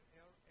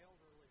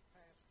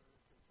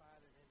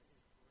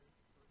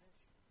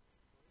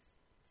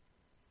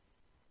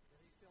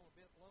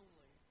bit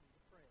lonely and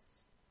depressed.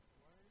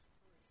 One of his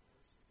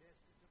parishioners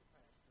suggested to the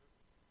pastor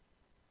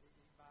that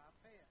he buy a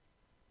pet.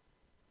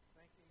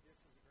 Thinking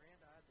this is a grand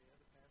idea,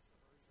 the pastor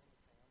hurries into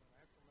town and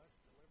after much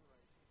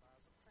deliberation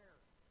buys a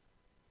parrot.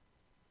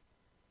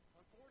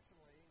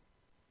 Unfortunately,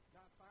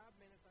 not 5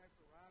 minutes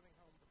after arriving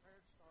home, the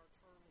parrot starts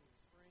hurling a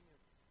string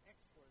of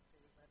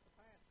expletives at the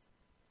pastor.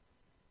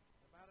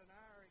 In about an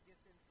hour, it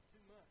gets into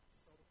too much,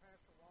 so the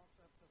pastor walks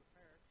up to the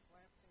parrot,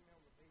 slaps him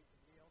on the beak,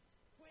 and yells,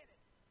 "Quit it!"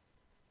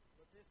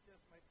 But this just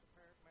makes the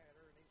parrot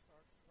madder, and he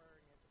starts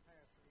swearing at the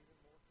pastor even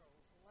more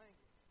colorful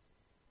language.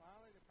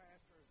 Finally, the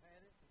pastor has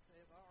had it and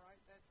says, "All right,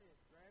 that's it."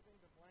 Grabbing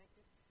the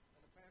blanket,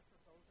 and the pastor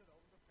throws it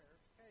over the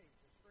parrot's cage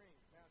and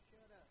screams, "Now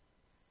shut up."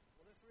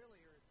 Well, this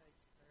really irritates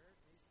the parrot,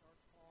 and he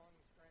starts clawing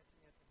and scratching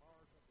at the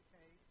bars of the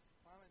cage.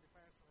 Finally, the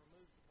pastor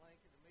removes the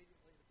blanket.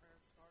 Immediately, the parrot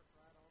starts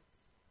right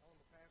on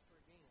the pastor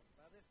again.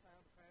 By this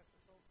time, the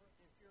pastor is so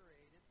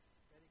infuriated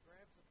that he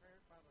grabs the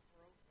parrot by the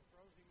throat and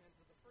throws him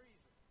into the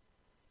freezer.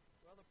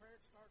 Well, the parrot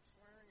starts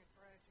swearing and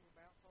thrashing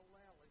about so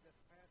loudly that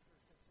the pastor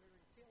is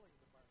considering killing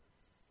the bird.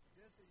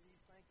 Just as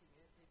he's thinking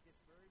it gets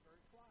very,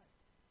 very quiet.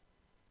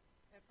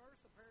 At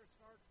first, the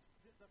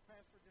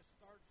pastor just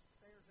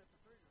stares at the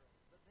refrigerator,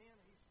 but then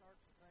he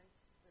starts to think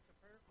that the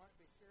parrot might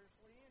be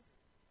seriously injured.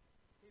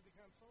 He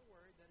becomes so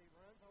worried that he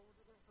runs over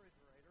to the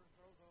refrigerator and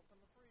throws open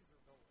the freezer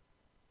door.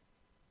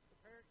 The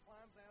parrot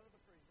climbs out of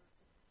the freezer,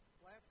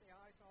 flaps the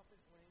ice off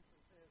his wings,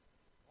 and says,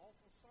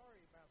 "Awful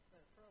sorry about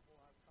the trouble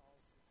I've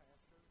caused you,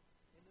 Pastor.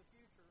 In the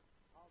future,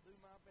 I'll do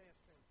my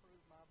best to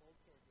improve my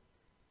vocabulary."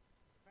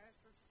 The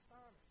pastor's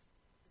astonished.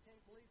 He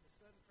can't believe the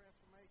sudden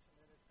transformation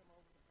that has come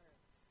over the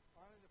parrot.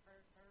 Finally, the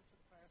parrot turns to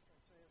the pastor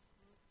and says,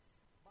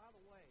 "By the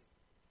way,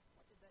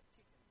 what did that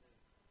chicken do?"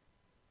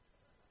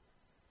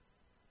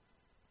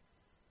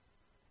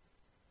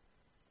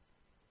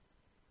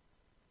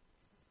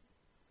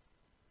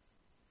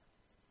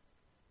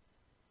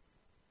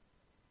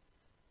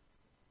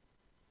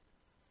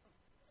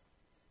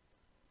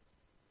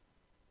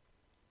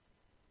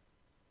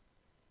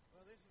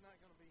 Well, this is not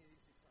going to be an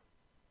easy sermon.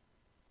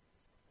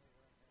 I'll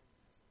tell you right now, you have to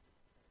get prepared.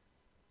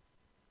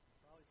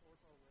 Probably before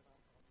it's over with, I'm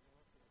probably going to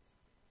offend some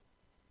people.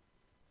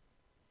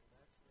 And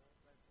that's one of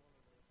the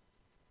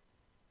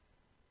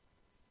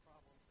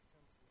problems that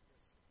comes with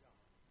this job.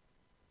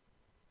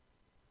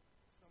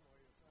 Some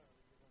way or another,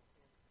 you're going to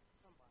offend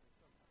somebody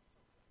sometime,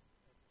 someday.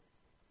 That's what it's going to be.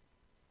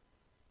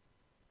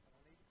 But I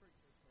need to preach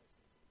this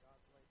message, and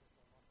God's laid this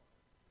on my heart,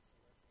 so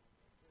that's what I'm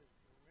going to do.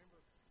 So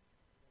remember that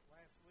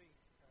last week,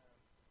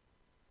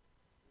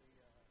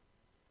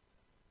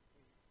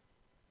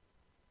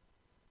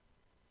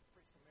 we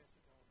preached a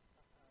message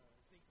on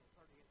Ezekiel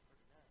 38 and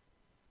 39.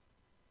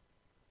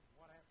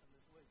 What happened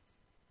this week?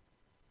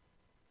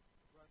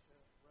 Russia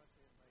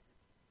invaded Ukraine.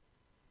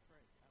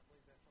 I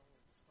believe that's only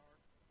the start,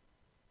 and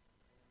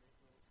we'll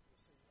see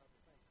other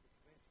things, which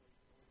eventually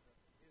will end up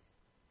in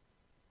Israel.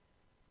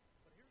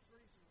 But here's the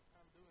reason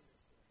I'm doing this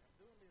today. I'm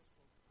doing this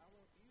I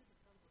want you to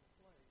come to the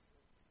place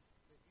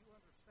that you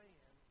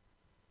understand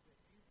that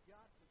you've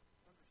got to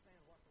understand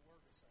what the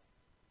Word is saying.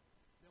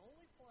 The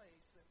only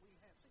place that we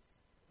have, see,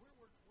 here's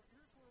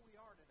where we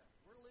are today.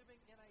 We're living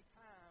in a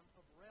time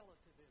of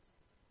relativism.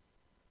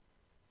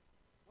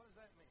 What does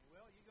that mean?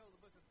 Well, you go to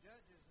the book of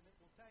Judges, and it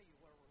will tell you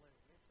where we're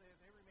living. It says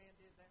every man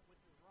did that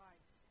which was right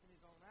in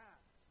his own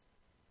eyes.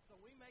 So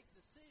we make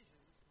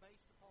decisions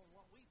based upon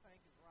what we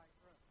think is right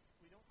for us.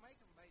 We don't make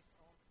them based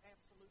on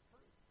absolute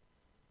truth.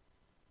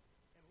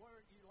 And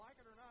whether you like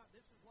it or not,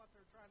 this is what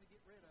they're trying to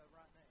get rid of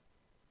right now.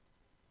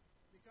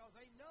 Because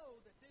they know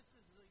that this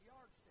is the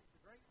yardstick, the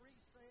Great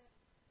Reset,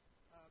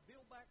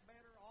 Build Back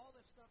Better, all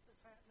this stuff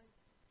that's happening.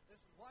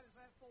 What is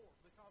that for?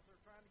 Because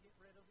they're trying to get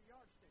rid of the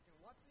yardstick. And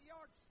what's the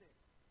yardstick?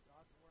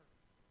 God's Word.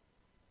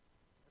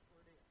 That's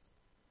where it is.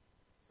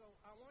 So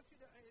I want you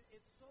to,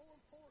 it's so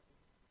important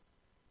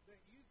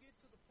that you get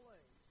to the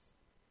place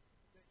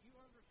that you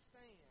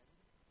understand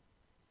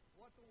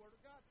what the Word of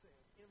God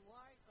says in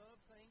light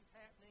of things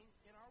happening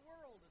in our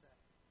world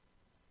today.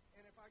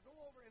 And if I go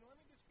over, and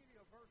let me just give you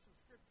a verse of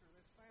Scripture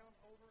that's found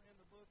over in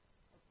the book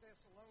of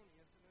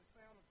Thessalonians, and it's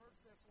found in 1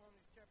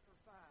 Thessalonians chapter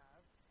 5,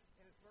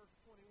 and it's verse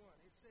 21.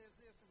 It says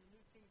this in the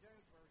New King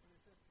James Version.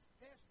 It says,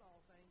 "Test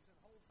all things and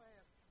hold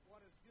fast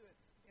what is good."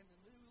 In the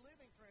New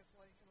Living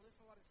Translation,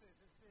 listen to what it says.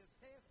 It says,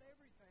 "Test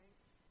everything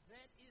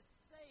that is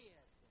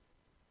said."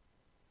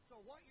 So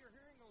what you're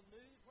hearing on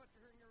news, what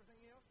you're hearing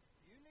everything else,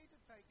 you need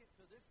to take it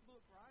to this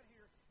book right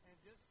here and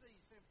just see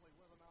simply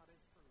whether or not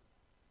it's true or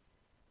not.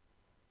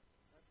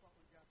 That's what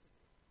we've got to do.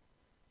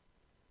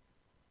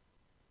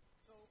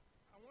 So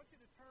I want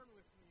you to turn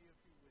with me, if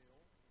you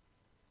will,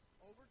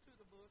 over to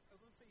the book of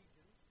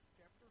Ephesians,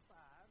 chapter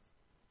 5,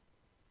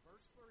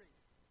 verse 3.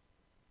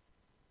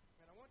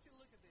 And I want you to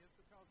look at this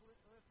because,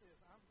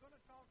 I'm going to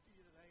talk to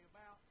you today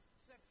about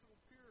sexual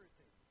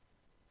purity.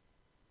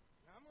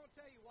 Now, I'm going to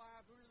tell you why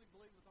I really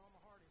believe with all my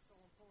heart it's so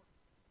important.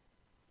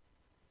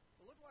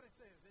 But look what it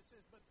says. It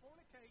says, "But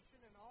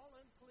fornication and all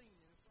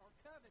uncleanness or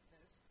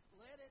covetousness,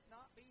 let it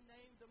not be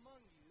named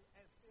among you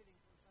as fitting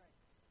for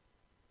saints."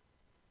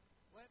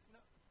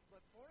 But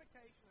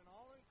fornication and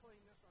all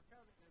uncleanness or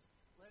covetousness,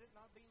 let it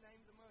not be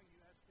named among you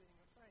as being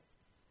a saint.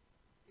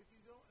 If you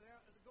go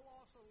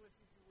also with,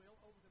 if you will,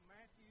 over to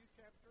Matthew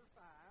chapter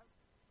 5,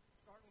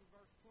 starting with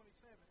verse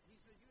 27. He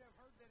says, you have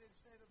heard that it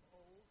said of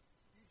old,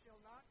 you shall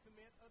not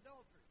commit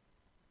adultery.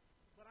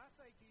 But I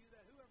say to you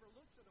that whoever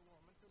looks at a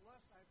woman to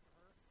lust after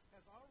her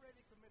has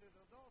already committed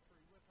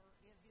adultery with her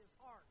in his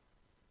heart.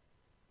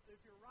 If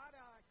your right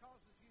eye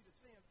causes you to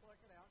sin, pluck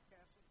it out,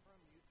 cast it from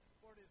you.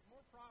 For it is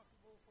more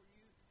profitable for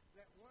you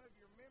that one of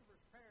your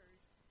members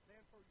perish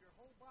than for your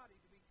whole body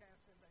to be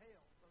cast into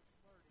hell. Verse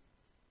 30.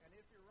 And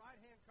if your right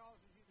hand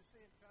causes you to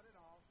sin, cut it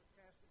off and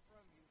cast it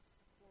from you.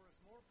 For it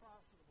is more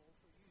profitable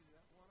for you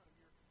that one of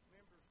your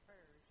members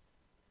perish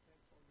than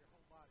for your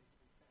whole body to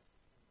be cast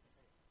into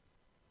hell.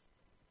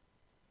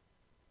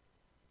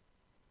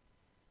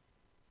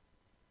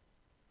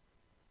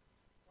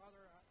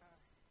 Father,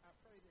 I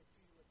pray that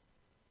you would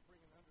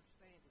bring an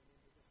understanding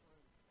into this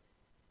room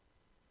today.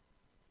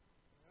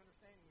 And the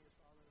understanding is,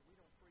 Father, that we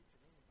don't preach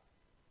at anybody.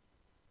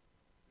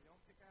 We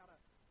don't pick out a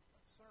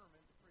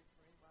sermon to preach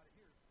for anybody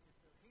here. If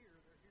they're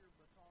here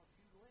because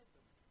you led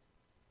them.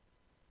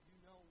 You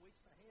know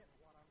weeks ahead of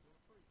what I'm going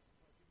to preach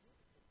because you give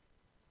it to me.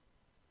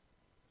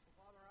 So,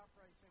 Father, I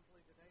pray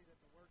simply today that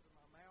the words of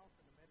my mouth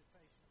and the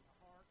meditation of my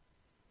heart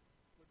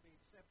would be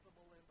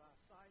acceptable in thy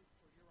sight,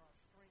 for you're our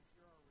strength,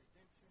 you're our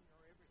redemption,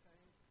 you're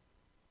everything.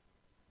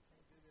 I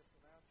can't do this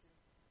without you.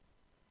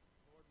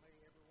 Lord, may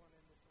everyone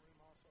in this room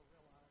also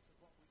realize that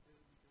what we do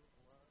it for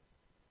love.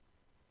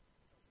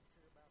 Because we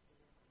care about them,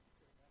 and we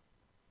care about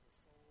their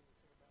soul, we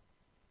care about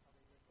how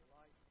they live their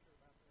life, we care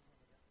about them when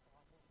they got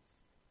problems.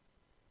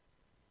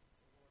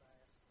 So, Lord, I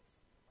ask this in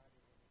the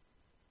mighty name of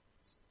Jesus.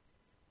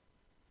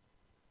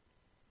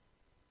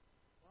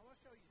 Well, I want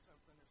to show you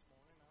something this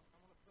morning.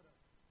 I'm going to put a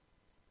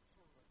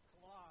sort of a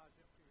collage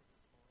up here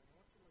this morning. I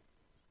want you to look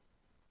at this.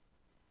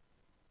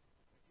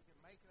 If you can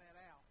make that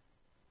out,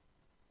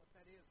 what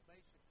that is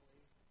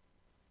basically,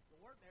 the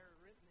word there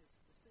written is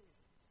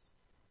decisions.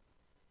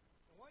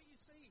 And what you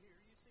see here,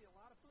 you see a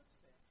lot of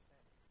footsteps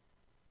standing.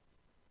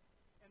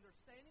 And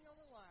they're standing on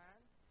the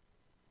line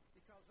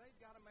because they've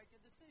got to make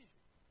a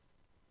decision.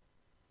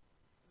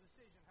 A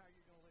decision how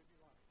you're going to live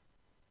your life.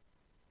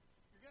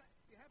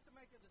 You have to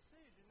make a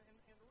decision, and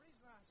the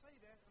reason I say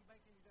that, I'm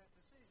making that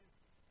decision,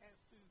 as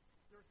to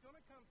there's going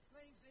to come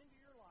things into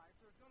your life,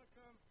 there's going to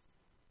come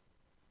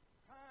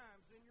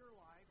times in your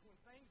life when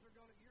you're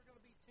going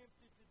to be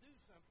tempted to do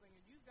something,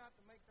 and you've got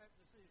to make that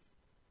decision.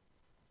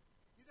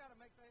 You've got to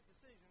make that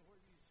decision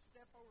whether you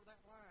step over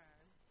that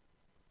line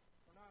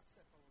or not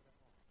step over that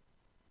line.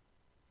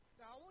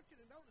 Now, I want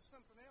you to notice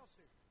something else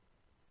here.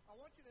 I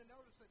want you to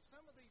notice that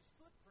some of these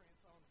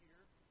footprints on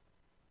here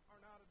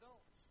are not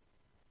adults.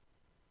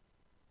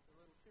 They're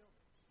little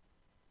children.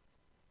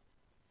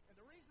 And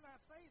the reason I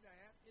say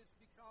that is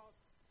because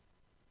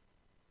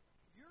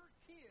your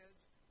kids,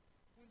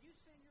 when you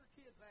send your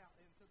kids out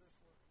into this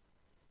world,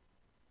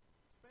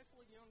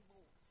 especially young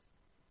boys,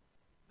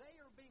 they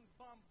are being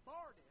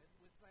bombarded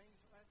with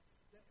things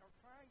that are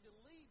trying to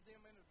lead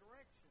them in a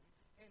direction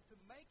and to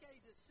make a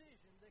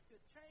decision that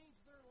could change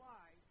their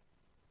life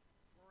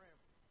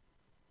forever.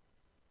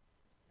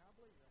 Now, I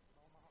believe that with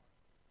all my heart.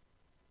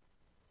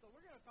 So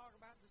we're going to talk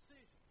about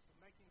decisions and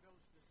making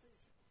those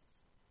decisions.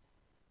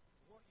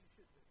 What you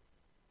should do.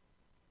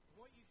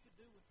 What you should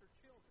do with your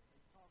children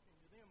and talking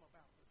to them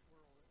about this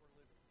world that we're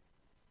living in.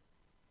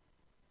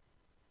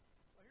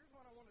 So here's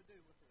what I want to do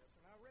with this.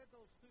 And I read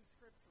those two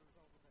scriptures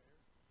over there.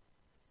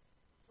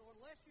 So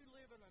unless you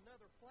live in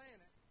another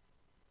planet,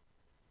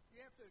 you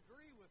have to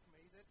agree with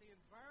me that the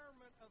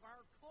environment of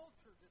our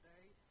culture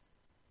today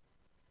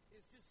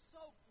is just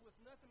soaked with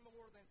nothing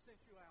more than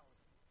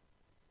sensuality.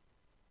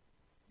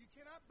 You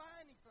cannot buy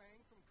anything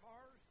from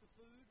cars to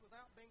food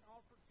without being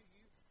offered to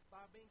you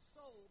by being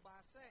sold by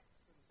sex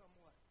in some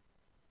way.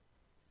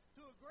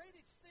 To a great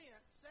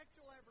extent,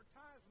 sexual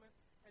advertisement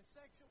and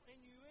sexual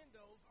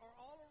innuendos are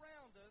all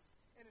around us,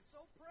 and it's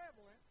so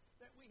prevalent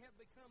that we have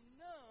become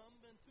numb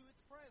to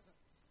its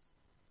presence.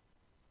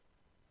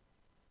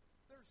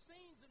 There are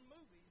scenes in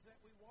movies that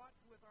we watch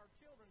with our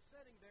children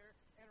sitting there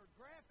and are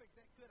graphic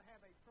that could have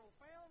a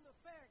profound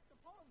effect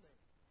upon them.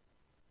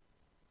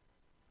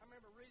 I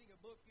remember reading a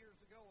book years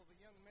ago of a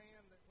young man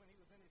that when he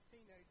was in his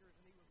teenagers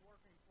and he was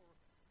working for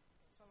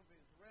some of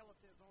his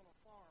relatives on a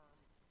farm,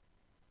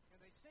 and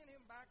they sent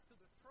him back to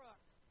the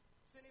truck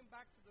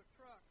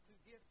to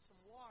get some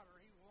water.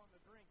 He was wanting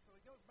to drink, so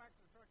he goes back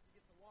to the truck to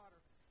get the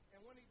water,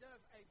 and when he does,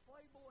 a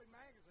Playboy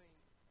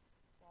magazine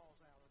falls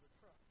out of the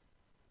truck.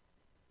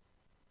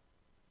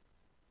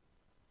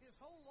 His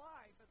whole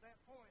life at that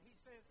point, he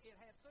said, it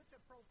had such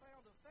a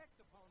profound effect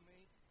upon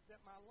me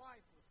that my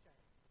life was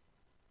changed.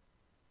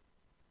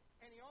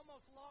 And he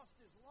almost lost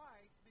his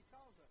life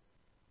because of it.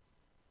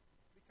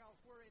 Because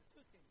where it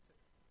took him to.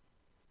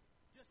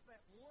 Just that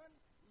one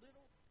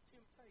little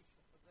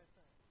temptation of that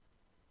thing.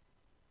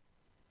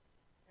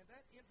 And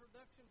that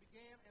introduction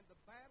began, and the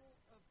battle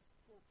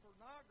for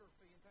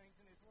pornography and things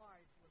in his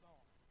life was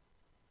on.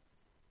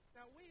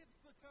 Now, we have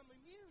become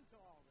immune to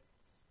all this.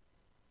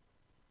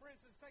 For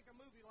instance, take a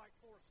movie like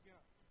Forrest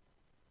Gump.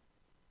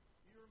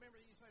 You remember,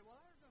 you say, well,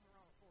 there's nothing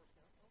wrong with Forrest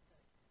Gump.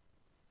 Okay.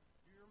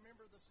 Do you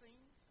remember the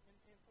scenes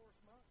in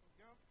Forrest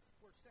Gump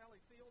where Sally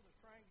Field is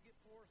trying to get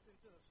Forrest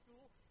into a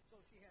school so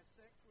she has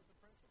sex with the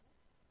principal?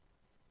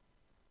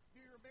 Do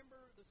you remember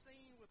the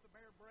scene with the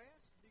bare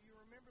breasts? Do you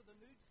remember the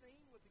nude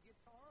scene with the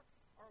guitar?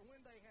 Or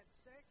when they had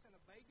sex and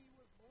a baby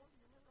was born? Do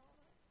you remember all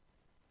that?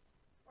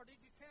 Or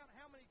did you count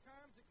how many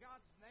times that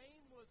God's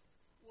name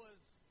was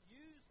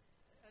used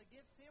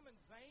against him in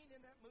vain in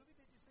that movie?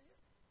 Did you see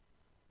it?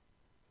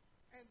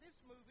 And this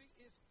movie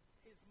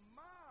is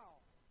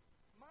mild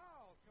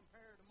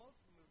compared to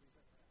most of the movies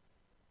that were out there.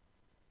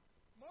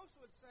 Most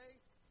would say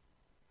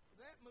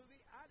that movie,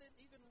 I didn't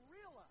even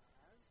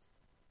realize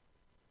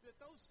that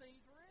those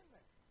scenes were in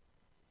there.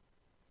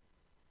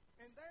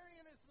 And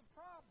therein is the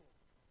problem.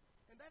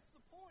 And that's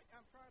the point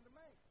I'm trying to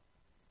make.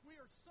 We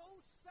are so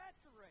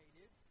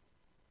saturated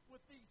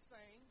with these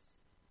things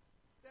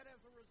that as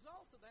a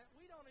result of that,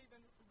 we don't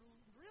even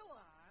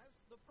realize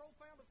the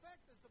profound effect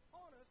that's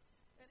upon us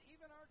and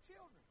even our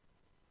children.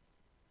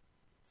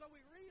 So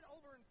we read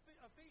over in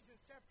Ephesians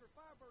chapter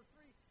 5, verse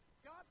 3,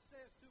 God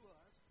says to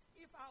us,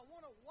 if I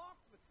want to walk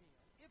with him,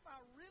 if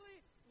I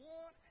really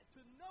want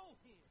to know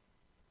him.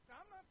 Now,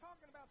 I'm not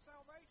talking about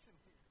salvation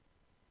here.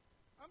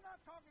 I'm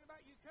not talking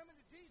about you coming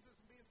to Jesus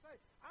and being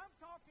saved. I'm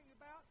talking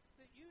about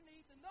that you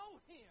need to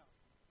know him.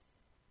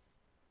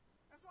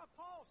 That's what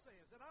Paul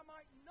says, that I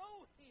might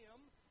know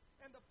him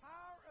and the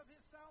power of his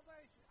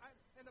salvation,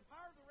 and the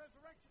power of the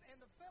resurrection,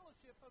 and the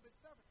fellowship of his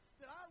suffering,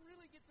 that I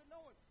really get to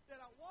know him, that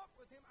I walk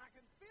with him, I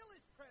can feel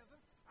his presence,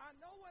 I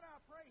know when I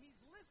pray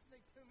he's listening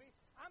to me.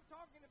 I'm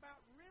talking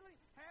about really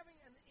having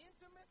an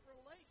intimate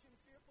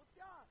relationship with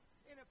God.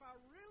 And if I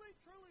really,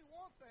 truly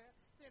want that,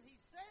 then he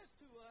says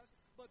to us,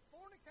 but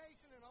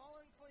fornication and all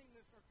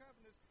uncleanness or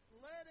covetousness,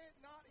 let it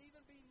not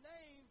even be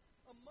named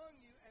among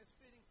you as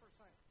fitting for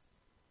saints.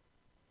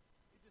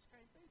 It just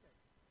can't be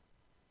there.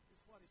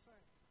 Is what he's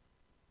saying.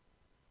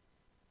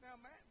 Now,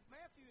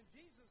 Matthew and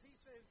Jesus, he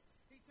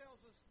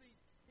tells us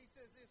he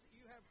says this,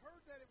 you have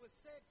heard that it was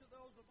said to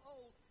those of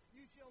old,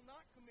 you shall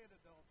not commit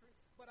adultery.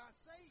 But I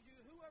say to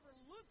you, whoever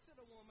looks at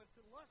a woman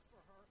to lust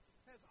for her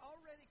has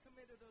already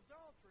committed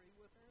adultery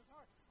with her in his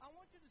heart. I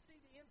want you to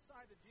see the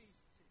inside of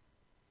Jesus here.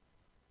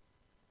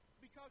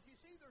 Because you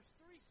see, there's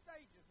three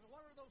stages. And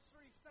what are those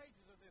three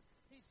stages of this?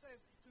 He says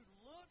to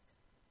look,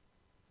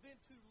 then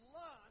to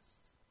lust,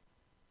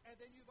 and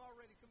then you've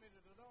already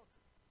committed adultery.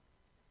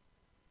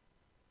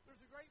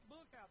 There's a great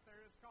book out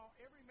there. It's called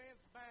Every Man's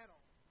Battle.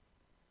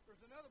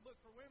 There's another book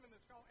for women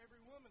that's called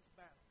Every Woman's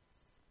Battle.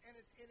 And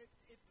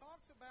it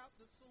talks about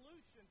the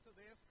solution to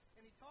this,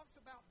 and he talks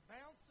about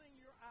bouncing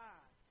your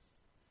eyes.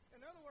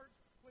 In other words,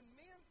 when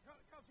men,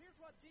 because here's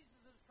what Jesus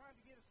is trying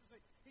to get us to say.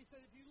 He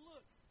said, if you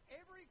look,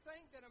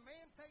 everything that a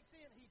man takes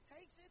in, he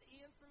takes it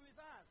in through his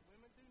eyes.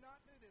 Women do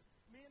not do this.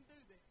 Men do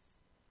this.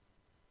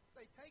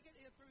 They take it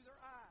in through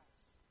their eyes.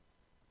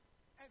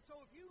 And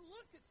so if you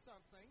look at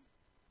something,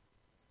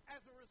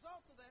 as a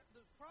result of that,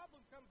 the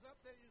problem comes up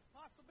that it is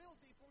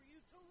possibility for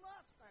you to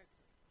lust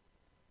after.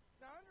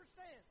 Now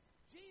understand,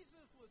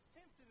 Jesus was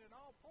tempted in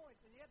all points,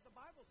 and yet the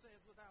Bible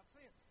says without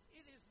sin.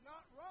 It is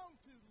not wrong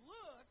to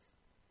look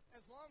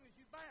as long as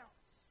you bounce.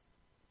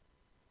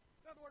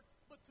 In other words,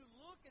 but to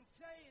look and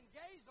say and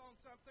gaze on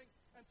something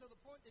until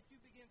the point that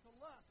you begin to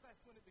lust,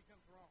 that's when it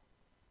becomes wrong.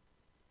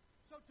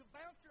 So to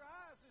bounce your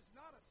eyes is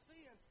not a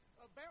sin.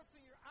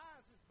 Bouncing your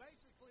eyes is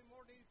basically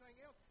more than anything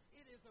else.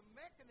 It is a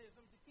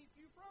mechanism to keep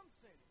you from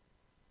sinning.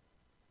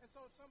 And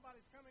so if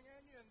somebody's coming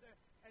at you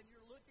and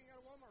you're looking at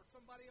a woman or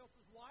somebody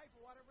else's wife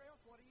or whatever else,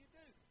 what do?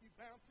 You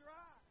bounce your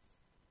eyes.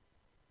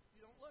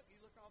 You don't look. You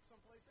look off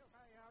someplace else.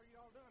 Hey, how are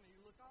you all doing? And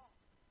you look off.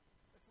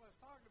 That's what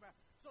it's talking about.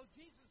 So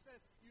Jesus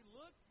says, you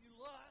look, you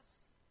lust,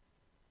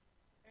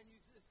 and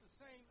it's the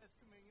same as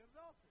committing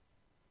adultery.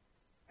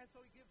 And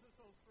so he gives us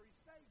those three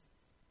stages.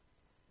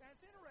 Now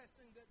it's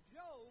interesting that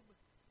Job,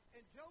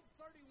 in Job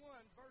 31,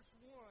 verse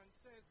 1,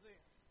 says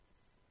this.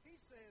 He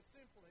says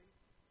simply,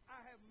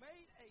 I have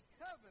made a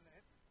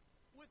covenant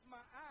with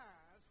my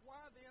eyes.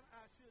 Why then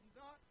I should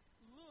not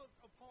look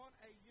upon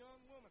a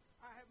young woman?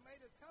 I have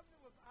made a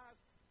covenant with my eyes.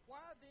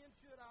 Why then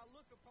should I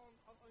look upon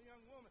a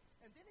young woman?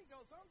 And then he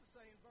goes on to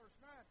say in verse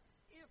 9,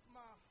 if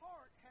my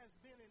heart has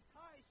been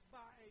enticed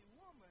by a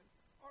woman,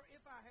 or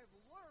if I have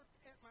lurked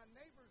at my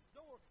neighbor's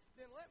door,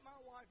 then let my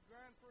wife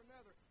grind for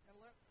another, and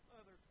let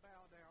others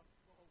bow down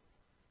over her.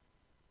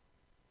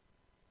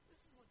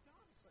 This is what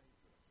God is saying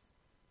to us.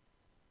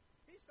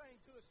 He's saying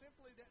to us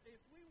simply that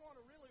if we want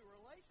a really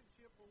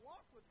relationship or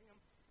walk with him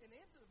in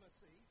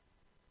intimacy,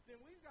 then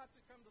we've got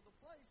to come to the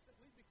place that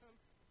we become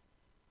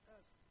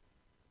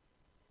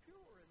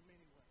pure in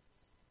many ways.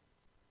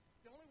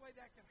 The only way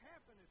that can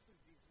happen is through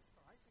Jesus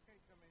Christ. It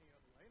can't come any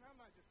other way. And I'm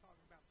not just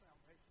talking about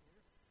salvation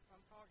here.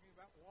 I'm talking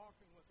about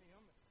walking with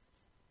him,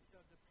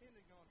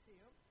 depending on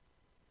him.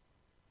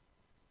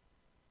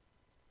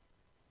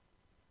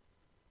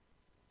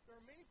 There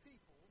are many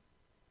people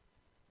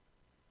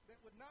that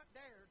would not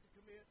dare to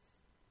commit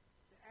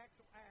the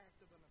actual act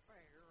of an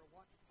affair or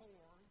watch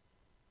porn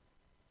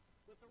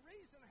But the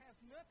reason has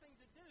nothing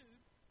to do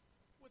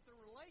with the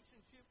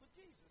relationship with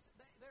Jesus.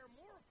 They're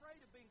more afraid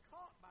of being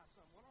caught by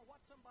someone or what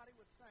somebody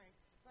would think.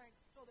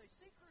 So they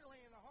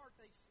secretly in their heart,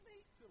 they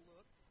sneak to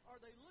look, or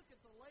they look at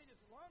the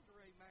latest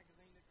lingerie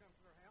magazine that comes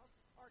to their house,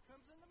 or it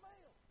comes in the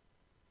mail.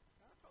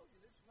 Now, I told you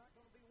this is not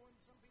going to be one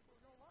some people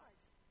are going to like.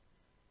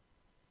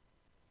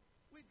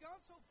 We've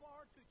gone so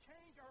far to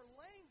change our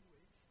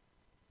language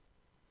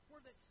where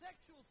that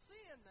sexual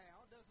sin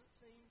now doesn't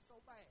seem so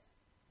bad.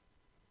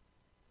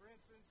 For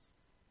instance,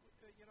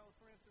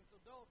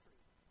 adultery.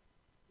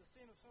 The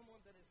sin of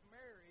someone that is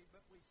married,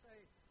 but we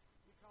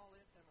call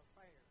it an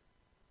affair.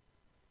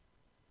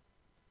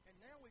 And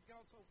now we've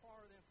gone so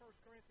far that in 1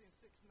 Corinthians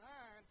 6:9,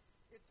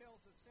 it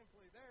tells us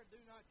simply there, do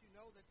not you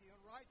know that the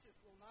unrighteous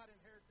will not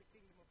inherit the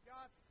kingdom of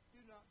God? Do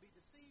not be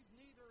deceived,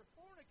 neither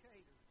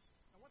fornicators.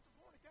 Now what's a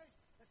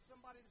fornication? That's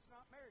somebody that's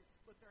not married,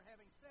 but they're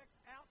having sex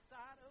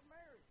outside of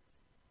marriage.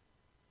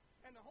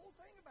 And the whole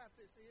thing about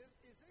this is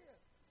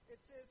this. It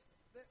says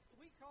that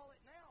we call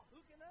it now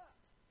hooking up.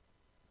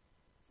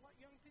 It's what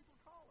young people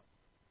call it.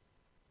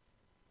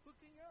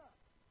 Hooking up.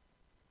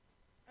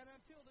 And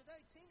until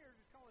today,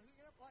 teenagers call it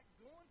hooking up like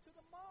going to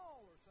the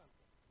mall or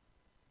something.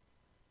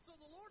 So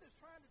the Lord is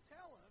trying to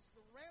tell us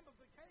the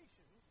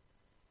ramifications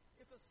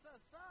if a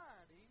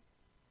society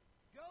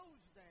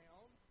goes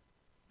down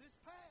this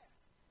path.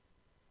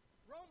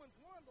 Romans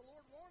 1, the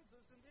Lord warns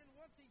us, and then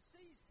once He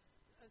sees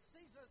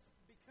us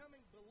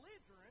becoming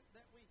belligerent,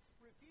 that we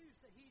refuse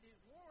to heed His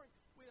warning,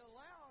 we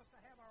allow us to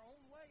have our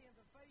own way and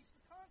to face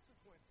the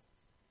consequences.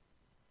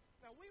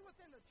 Now, we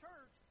within the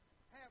church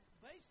have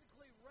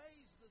basically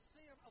raised the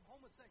sin of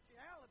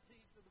homosexuality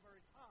to the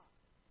very top.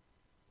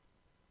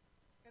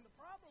 And the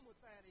problem with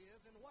that is,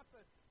 and what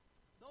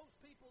those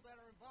people that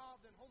are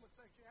involved in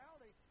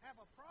homosexuality have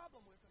a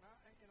problem with,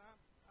 I've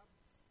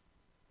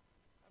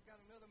got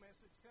another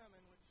message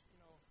coming, which,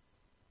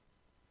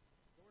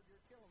 Lord,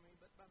 you're killing me,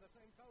 but by the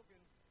same token,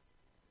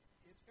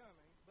 it's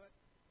coming. But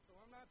so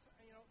I'm not,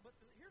 but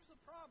here's the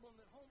problem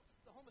that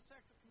the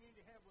homosexual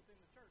community have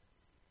within the church.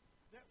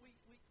 That we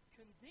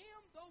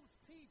condemn those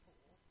people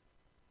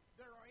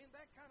that are in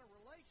that kind of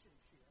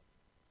relationship,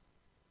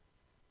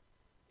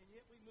 and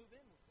yet we move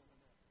in with one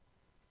another,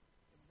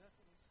 and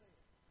nothing is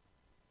said.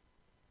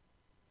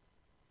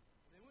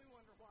 And then we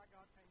wonder why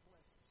God can't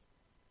bless us.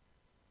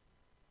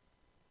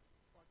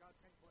 Why God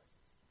can't bless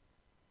us.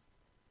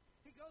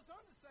 He goes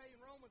on to say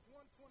in Romans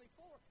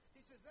 1:24,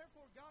 he says,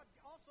 therefore God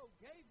also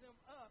gave them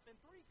up, and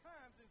 3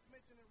 times it's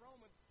mentioned in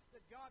Romans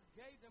that God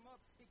gave them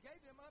up. He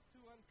gave them up to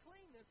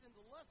uncleanness in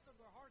the lust of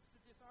their hearts to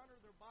dishonor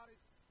their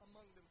bodies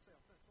among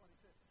themselves. That's what he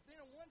said.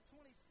 Then in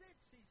 1:26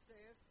 he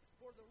says,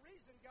 for the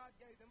reason God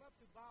gave them up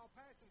to vile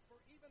passions, for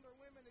even their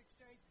women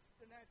exchanged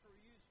the natural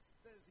use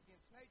that is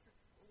against nature.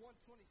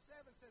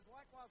 1:27 says,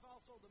 likewise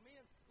also the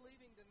men,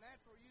 leaving the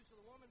natural use of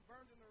the woman,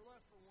 burned in their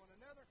lust for one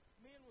another,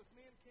 men with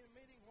men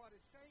committing what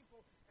is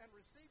shameful, and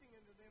receiving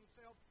into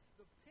themselves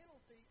the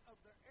penalty of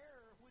their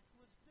error which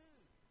was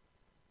due.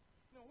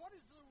 Now, what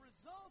is the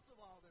result of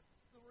all this?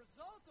 The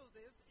result of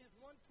this is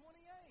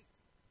 1:28.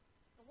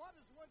 And what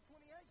does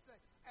 1:28 say?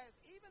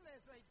 Even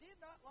as they did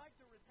not like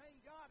to retain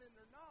God in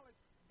their knowledge,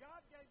 God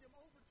gave them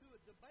over to a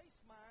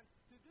debased mind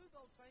to do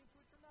those things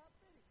which are not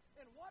fitting.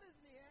 And what is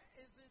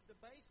a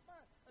debased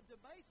mind? A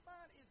debased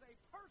mind is a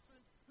person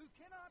who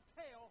cannot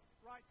tell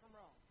right from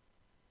wrong.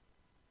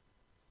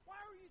 Why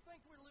do you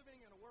think we're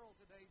living in a world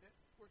today that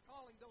we're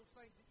calling those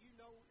things that you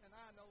know and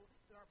I know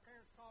that our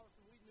parents taught us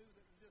and we knew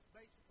that was just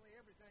basically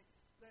everything,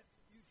 that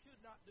you should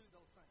not do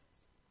those things?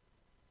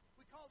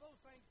 We call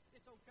those things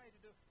it's okay to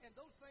do. And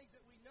those things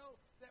that we know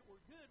that were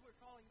good, we're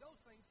calling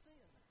those things sin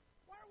now.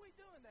 Why are we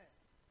doing that?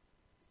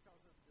 Because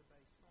of the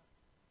debased mind.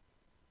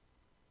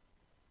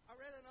 I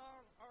read an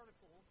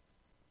article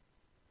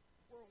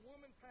where a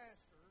woman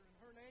pastor, and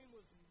her name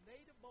was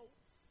Nada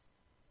Bolts.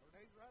 Her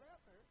name's right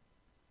out there.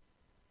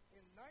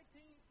 In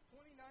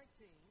 2019,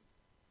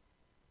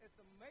 at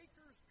the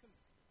Makers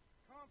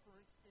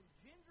Conference in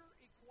Gender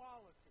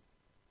Equality,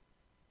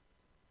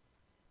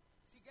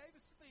 she gave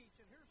a speech,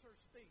 and here's her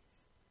speech.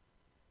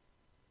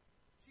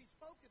 She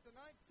spoke at the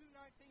 2019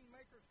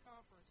 Makers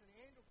Conference, an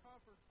annual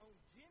conference on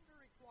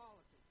gender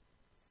equality.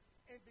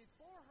 And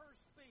before her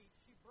speech,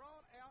 she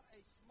brought out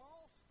a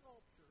small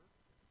sculpture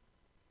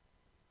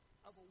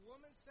of a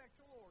woman's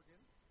sexual organ.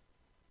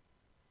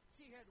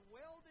 She had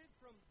welded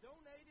from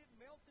donated,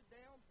 melted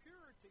down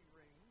purity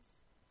rings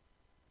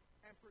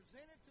and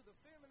presented to the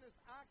feminist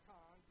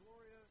icon,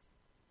 Gloria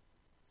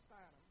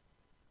Steinem.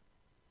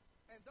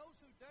 And those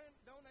who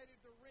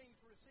donated the rings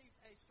received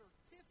a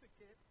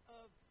certificate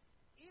of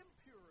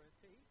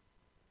impurity,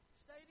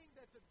 stating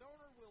that the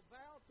donor will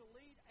vow to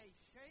lead a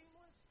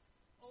shameless,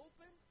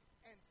 open,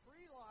 and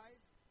free life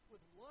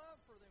with love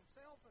for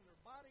themselves and their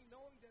body,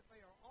 knowing that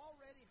they are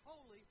already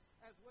holy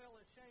as well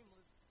as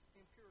shameless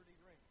in purity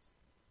rings.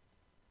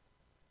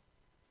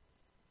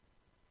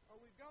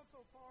 We've gone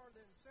so far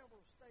that in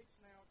several states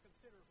now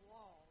considers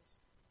laws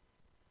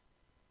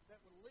that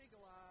would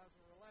legalize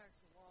or relax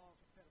the laws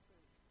of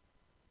pedophilia.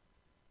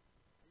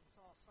 You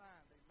saw a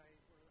sign they made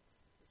where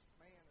this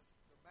man is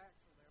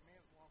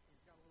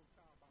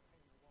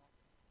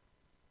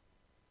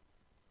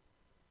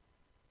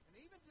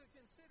even to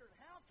consider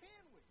how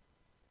can we?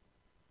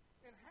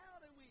 And how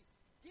do we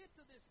get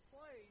to this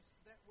place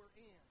that we're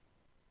in?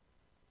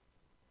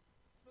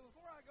 But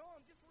before I go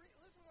on, just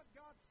listen to what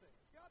God says.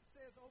 God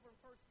says over in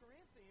 1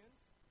 Corinthians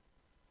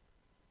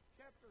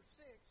chapter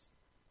 6,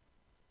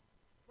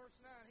 verse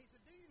 9, he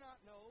said, "Do you not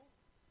know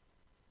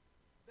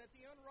that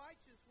the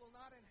unrighteous will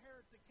not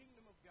inherit the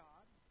kingdom of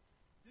God?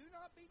 Do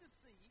not be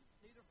deceived,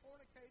 neither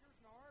fornicators,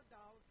 nor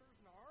idolaters,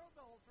 nor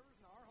adulterers,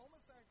 nor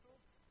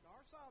homosexuals,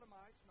 nor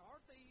sodomites, nor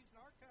thieves,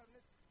 nor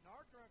covenants,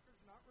 nor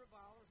drunkards, nor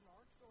revilers,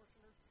 nor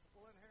extortioners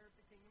will inherit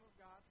the kingdom of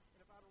God."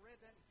 And if I'd have read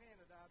that in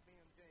Canada, I'd be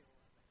in jail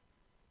right now.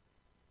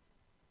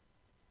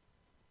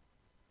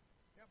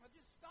 Now, if I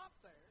just stop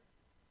there,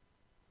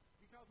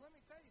 because let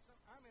me tell you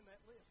something, I'm in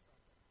that list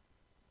right there.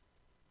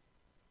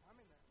 I'm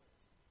in that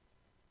list.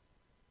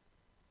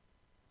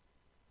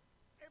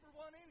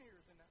 Everyone in here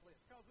is in that list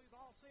because we've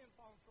all sinned,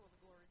 fallen short of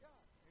the glory of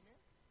God. Amen?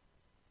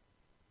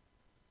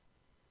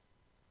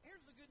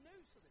 Here's the good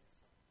news to this.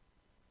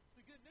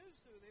 The good news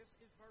to this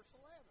is verse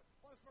 11.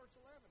 What's verse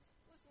 11?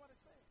 Listen to what it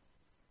says.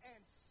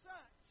 "And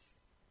such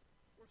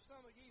were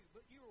some of you,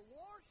 but you were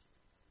washed,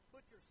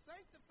 but you're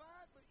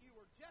sanctified, but you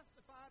were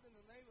justified in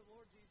the name of the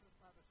Lord Jesus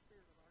by the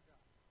Spirit of our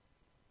God."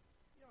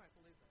 You don't have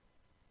to live that.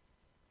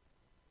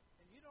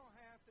 And you don't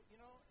have to,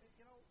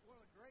 one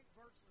of the great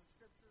verses of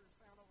Scripture is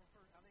found over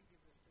first. I didn't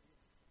give this to you.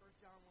 1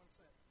 John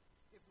 1:7.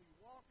 "If we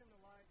walk in the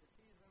light as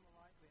He is in the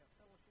light, we have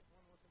fellowship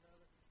one with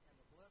another, and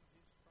the blood of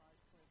Jesus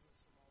Christ cleanses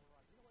us from all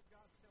right." You know what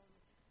God's telling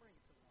you? Bring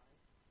it to the light.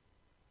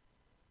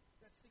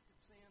 That secret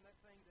sin, that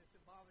thing that's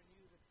bothering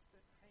you,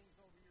 that hangs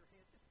over your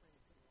head, just bring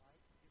it to the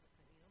light. Give it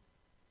to Him.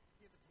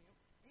 Give it to Him.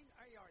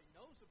 He already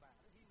knows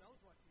about it. He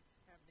knows what you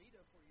have need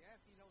of before you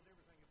ask. He knows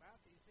everything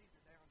about you. He sees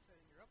you're down,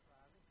 setting, you're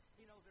uprising.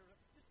 He knows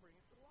everything. Just bring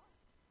it to the light.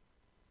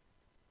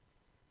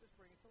 Just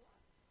bring it to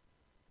light.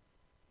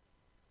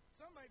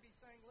 Some may be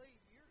saying, "Lee,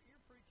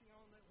 you're preaching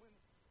on that when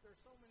there's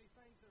so many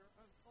things that are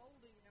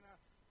unfolding and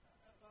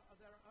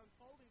that are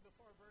unfolding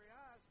before our very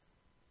eyes."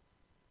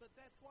 But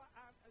that's why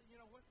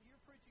when you're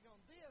preaching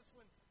on this,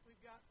 when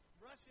we've got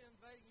Russia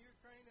invading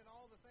Ukraine and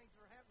all the things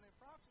that are happening in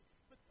prophecy.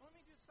 But let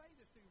me just say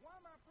this to you. Why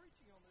am I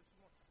preaching on this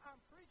morning? I'm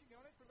preaching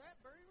on it for that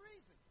very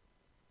reason.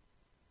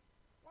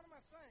 What am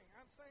I saying?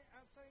 I'm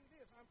saying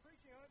this. I'm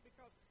preaching on it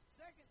because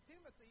 2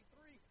 Timothy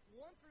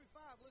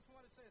 3:1-5, listen to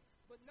what it says.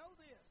 "But know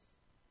this,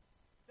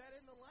 that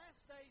in the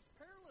last days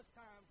perilous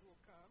times will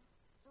come,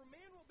 for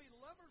men will be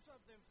lovers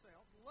of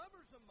themselves,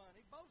 lovers of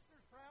money,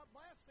 boasters, proud,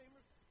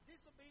 blasphemers,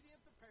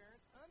 disobedient to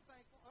parents,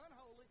 unthankful,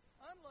 unholy,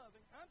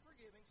 unloving,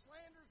 unforgiving,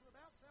 slanderers,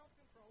 without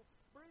self-control,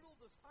 brutal,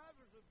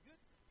 despisers of good,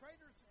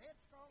 traitors,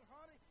 headstrong,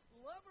 haughty,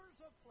 lovers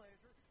of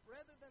pleasure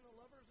rather than the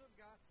lovers of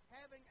God,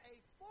 having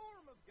a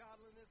form of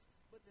godliness,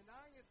 but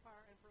denying its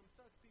power, and from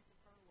such people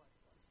turn away."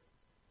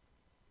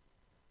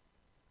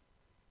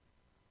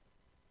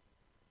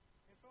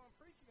 And so I'm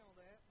preaching on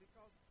that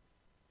because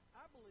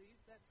I believe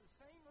that's the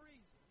same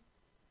reason.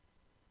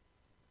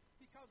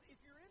 Because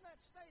if you're in that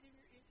state, and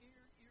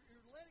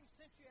you're letting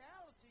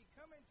sensuality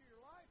come into your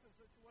life in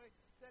such a way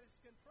that it's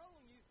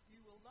controlling you,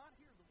 you will not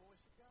hear the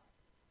voice of God.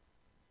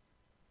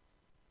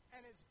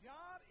 And as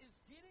God is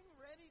getting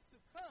ready to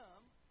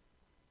come,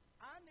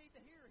 I need to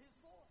hear His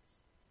voice.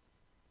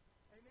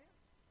 Amen?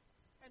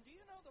 And do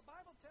you know the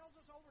Bible tells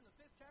us over in the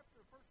 5th chapter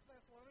of 1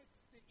 Thessalonians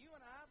that you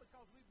and I,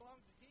 because we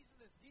belong to Jesus,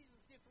 as Jesus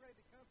gets ready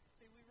to come,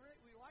 see,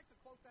 we like to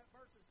quote that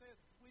verse that says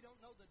we don't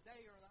know the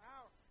day or the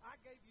hour. I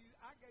gave you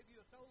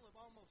a total of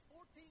almost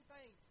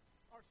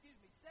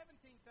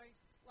 17 things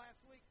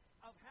last week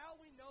of how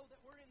we know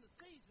that we're in the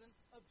season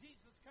of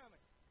Jesus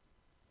coming.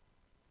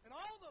 And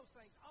all those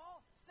things,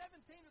 all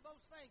 17 of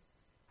those things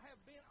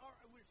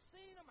we're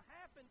seeing them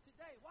happen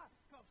today. Why?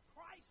 Because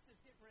Christ is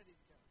getting ready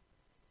to come.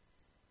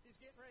 He's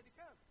getting ready to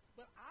come.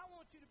 But I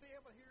want you to be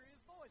able to hear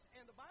His voice.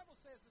 And the Bible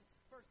says in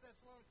 1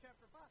 Thessalonians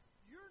chapter 5,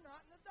 you're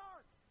not in the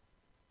dark.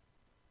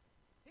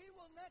 He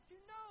will let you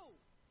know.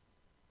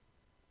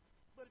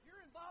 But if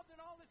you're involved in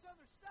all this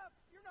other stuff,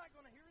 you're not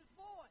going to hear His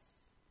voice.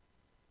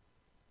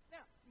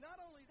 Now, not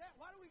only that,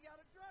 why do we got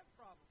a drug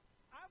problem?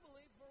 I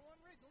believe for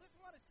one reason. Listen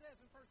to what it says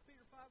in 1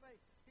 Peter 5:8.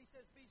 He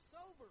says, "Be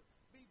sober,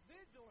 be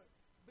vigilant,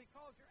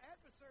 because your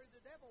adversary, the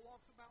devil,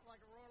 walks about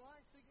like a roaring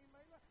lion, seeking whom he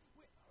may devour."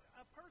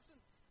 A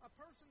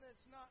person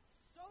that's not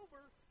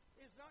sober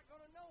is not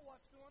going to know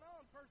what's going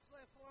on. 1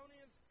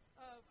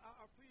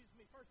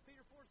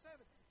 Peter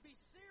 4:7. "Be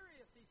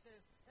serious," he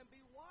says, "and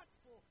be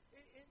watchful.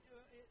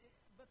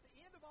 But the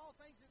end of all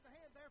things is at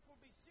hand. Therefore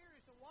be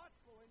serious and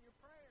watchful in your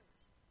prayers."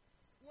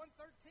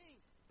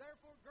 1:13.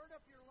 "Therefore gird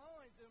up your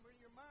loins and in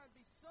your mind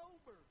be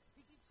sober."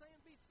 He keeps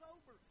saying be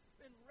sober.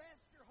 "And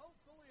rest your hope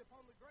fully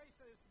upon the grace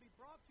that is to be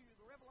brought to you,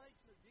 the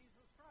revelation of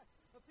Jesus Christ."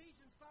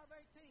 Ephesians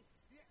 5:18.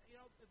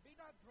 "Be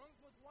not drunk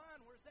with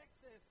wine," where that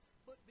says,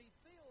 "but be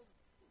filled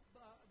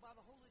by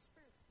the Holy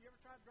Spirit." You ever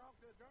tried to talk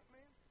to a drunk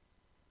man?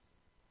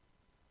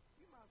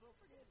 You might as well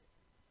forget it.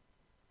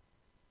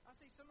 I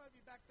see some of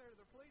you back there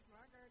that are policemen.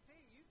 I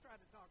guarantee you've tried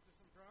to talk to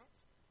some drunks.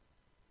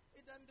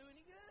 It doesn't do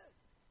any good.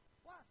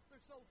 Why? They're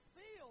so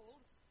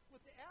filled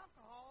with the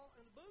alcohol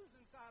and the booze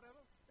inside of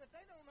them that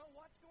they don't know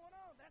what's going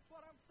on. That's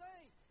what I'm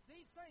saying.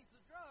 These things,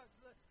 the drugs,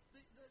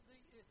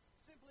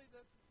 simply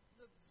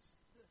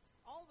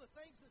all the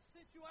things, the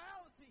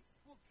sensuality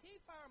will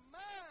keep our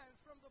minds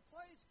from the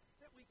place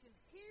that we can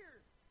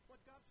hear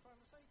what God's trying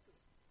to say to us.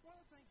 One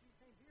of the things you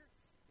can hear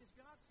is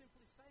God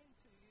simply saying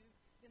to you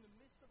in the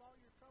midst of all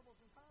your troubles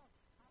and trials,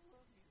 I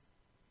love you.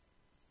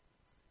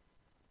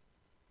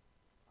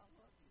 I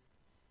love you.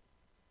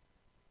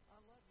 I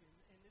love you.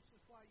 And this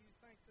is why you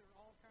think there are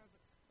all kinds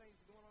of things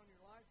going on in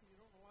your life and you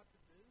don't know what to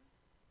do.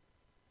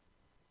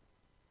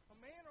 A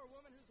man or a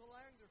woman who's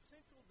allowing their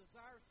sensual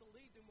desires to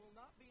lead them will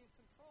not be in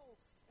control.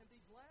 And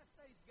these last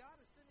days, God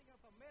is sending up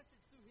a message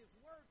through His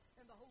Word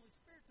and the Holy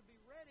Spirit to be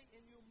ready,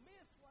 and you'll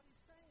miss what He's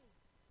saying.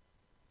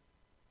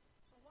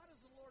 So why does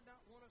the Lord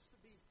not want us to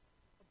be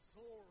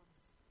absorbed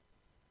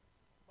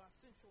by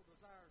sensual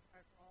desires?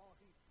 After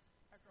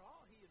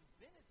all, He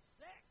invented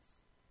sex.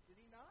 Did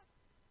He not?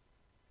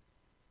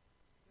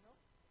 You know,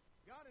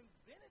 God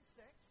invented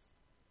sex.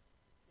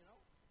 You know,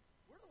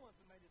 we're the ones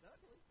that made it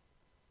ugly.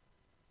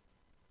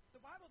 The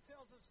Bible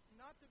tells us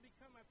not to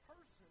become a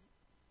person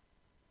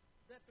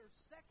that their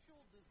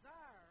sexual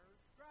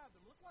desires drive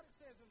them. Look what it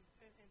says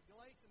in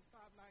Galatians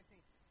 5:19.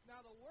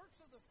 Now the works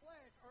of the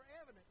flesh are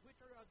evident, which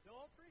are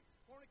adultery,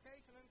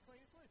 fornication,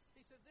 uncleanness.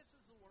 He says this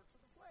is the works of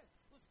the flesh.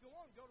 Let's go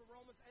on. Go to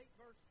Romans 8,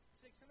 verse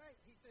 6 and 8.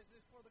 He says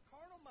this, for the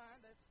carnal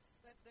mind,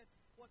 that's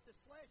what this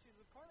flesh is.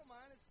 The carnal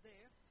mind is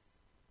death,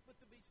 but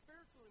to be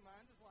spiritually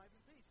minded is life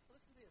and peace.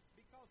 Listen to this.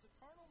 Because the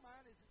carnal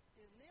mind is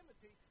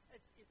enmity,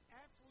 it's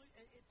absolutely,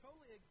 it's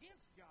totally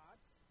against God,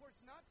 for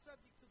it's not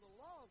subject to the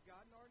law of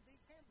God, nor indeed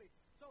can be.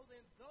 So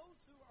then those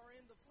who are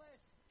in the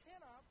flesh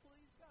cannot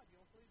please God. You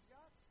don't please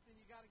God? Then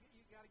you got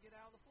to get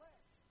out of the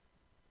flesh.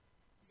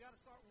 You got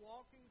to start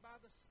walking by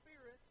the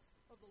Spirit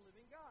of the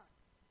living God.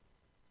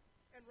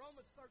 And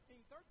Romans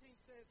 13:13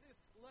 says this,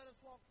 let us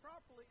walk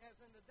properly as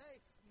in the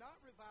day, not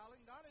reviling,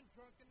 not in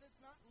drunkenness,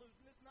 not in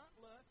lewdness, not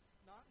in lust,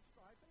 not in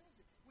strife and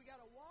envy. We got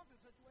to walk in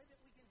such a way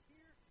that we can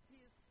hear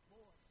His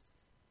voice.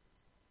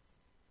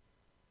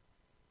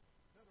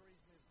 Another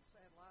reason is the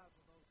sad lives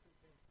of those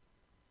who've been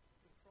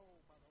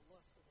controlled by the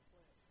lust of the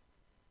flesh.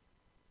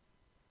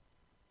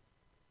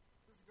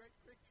 There's a great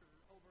picture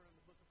over in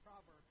the book of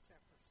Proverbs,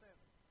 chapter 7.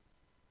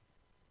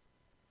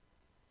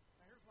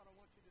 Now here's what I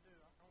want you to do.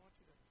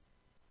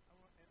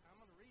 I'm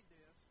going to read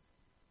this.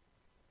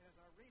 As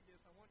I read this,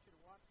 I want you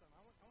to watch something.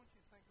 I want you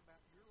to think about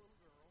your little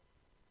girl.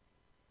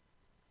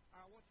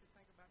 I want you to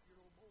think about your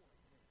little boy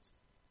in this.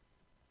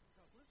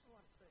 Because listen to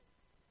what it says.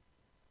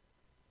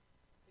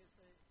 It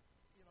says,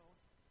 you know,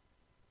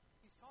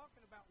 he's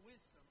talking about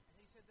wisdom. And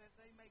he said that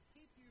they may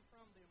keep you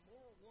from the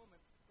immoral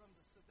woman, from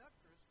the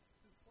seductress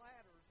who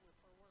flatters with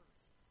her words.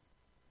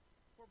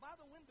 For by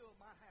the window of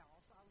my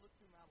house I looked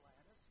through my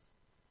lattice,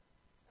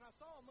 and I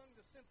saw among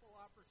the simple,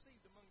 I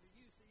perceived among the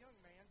youth a young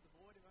man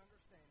devoid of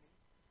understanding,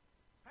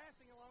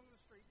 passing along the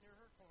street near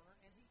her corner,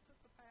 and he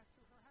took the path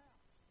to her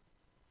house.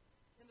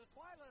 In the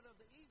twilight of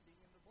the evening,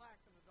 in the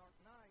black and the dark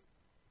night,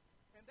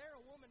 and there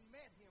a woman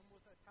met him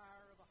with a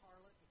attire of a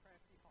harlot and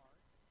crafty heart.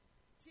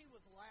 She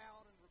was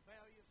loud and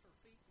rebellious, her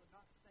feet would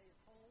not stay at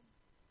home,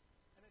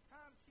 and at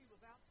times she was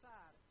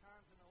outside, at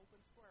times in the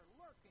open square,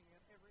 lurking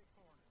at every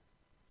corner.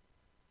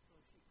 So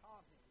she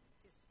caught him and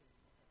kissed him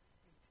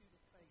into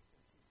the face,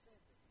 and she said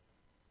to him,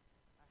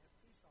 I have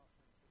peace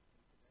offerings with me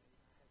today,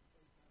 and I have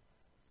paid my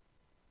vows.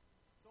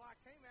 So I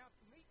came out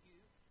to meet you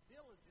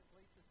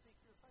diligently to seek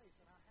your face,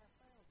 and I have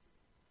found you.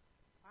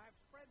 I have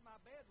spread my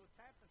bed with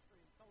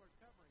tapestry and colored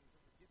coverings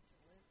of Egyptian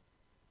linen.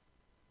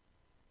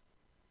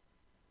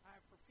 I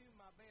have perfumed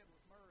my bed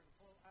with myrrh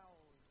and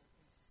aloes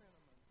and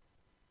cinnamon.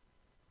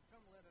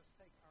 Come, let us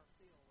take our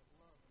fill of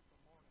love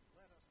until morning.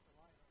 Let us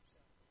delight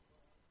ourselves in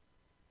love.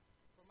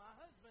 For my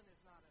husband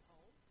is not at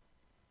home.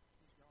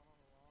 He's gone on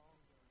a long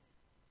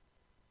journey.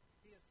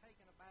 He has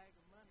taken a bag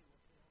of money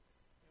with him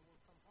and will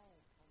come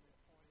home on the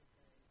appointed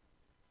day.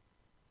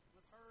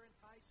 With her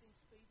enticing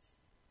speech,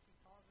 she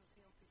causes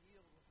him to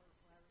yield. With her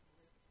flattering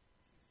lips,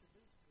 she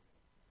seduced him.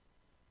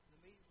 And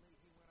immediately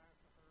he went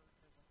after her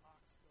as an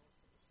ox goes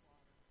to the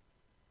slaughter,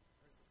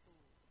 or as a fool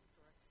to the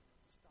direction of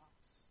the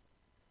stocks.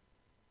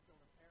 Till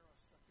an arrow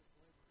struck his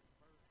liver, and the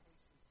bird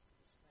hastens to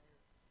the snare.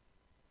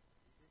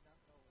 He did not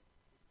know it.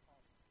 It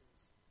cost his life.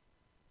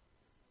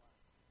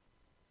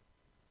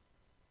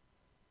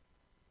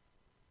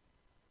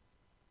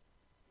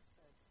 It's a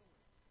sad story.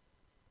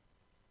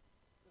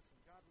 Listen,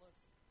 God loves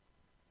you.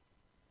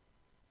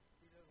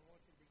 He doesn't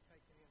want you to be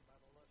taken in by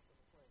the lust of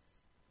the flesh.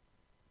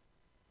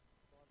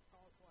 Because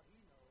what He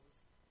knows,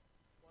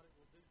 what it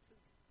will do to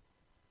you.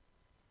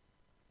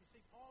 You see,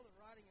 Paul is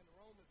writing in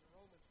Romans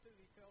 2,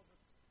 he tells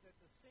us that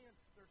the sin,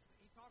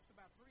 he talks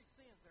about three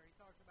sins there. He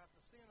talks about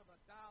the sin of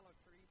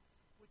idolatry,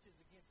 which is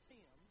against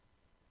Him.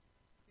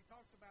 He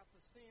talks about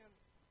the sin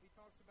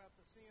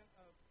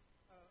of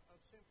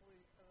simply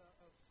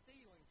of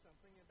stealing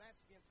something, and that's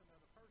against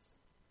another person.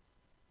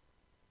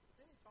 But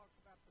then he talks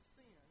about the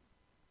sin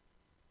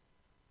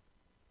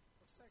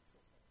of sexual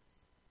things.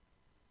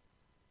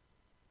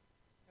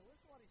 And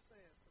listen to what he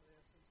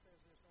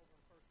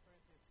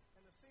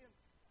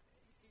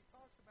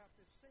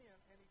is sin,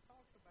 and he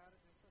talks about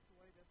it in such a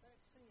way that that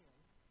sin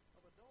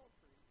of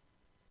adultery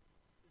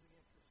is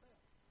against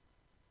yourself.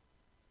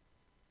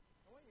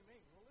 Now, what do you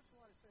mean? Well, listen to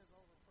what it says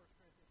over in 1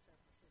 Corinthians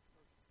chapter 6,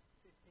 verse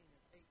 15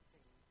 and 18.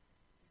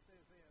 He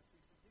says this.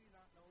 He says, do you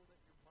not know that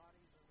your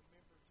bodies are the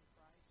members of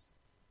Christ?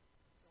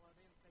 Shall I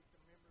then take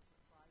the members of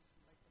Christ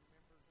and make them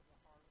members of the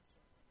harlot?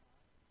 Certainly not.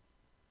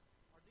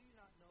 Or do you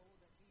not know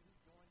that he who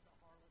joins the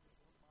harlot is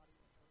one body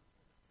with her?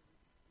 For the two,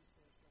 he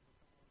says, shall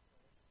become one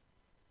flesh.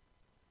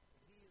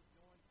 But he is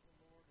joined to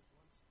the Lord as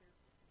one spirit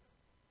with him.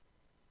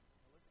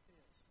 Now look at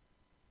this.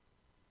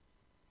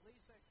 Flee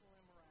sexual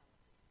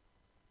immorality.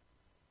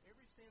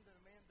 Every sin that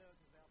a man does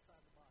is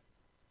outside the body.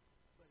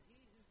 But he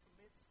who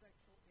commits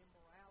sexual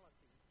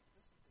immorality,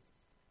 listen to this,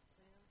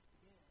 sins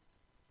against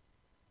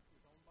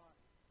his own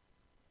body.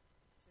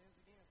 Sins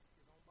against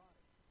his own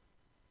body.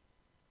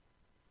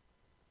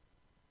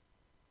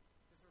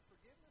 Is there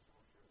forgiveness?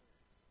 Oh, sure there is.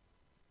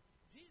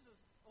 Jesus,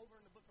 over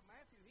in the book of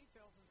Matthew, he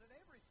tells us that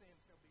every sin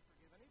shall be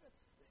forgiven. Even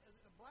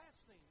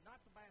blasphemy,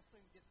 not the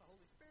blasphemy against the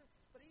Holy Spirit,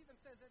 but he even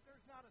says that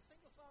there's not a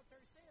single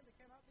solitary sin that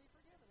cannot be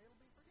forgiven. It'll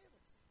be forgiven.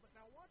 But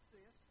now watch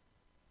this.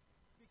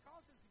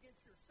 Because it's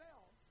against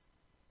yourself,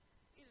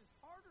 it is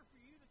harder for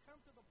you to come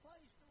to the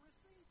place to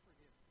receive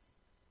forgiveness.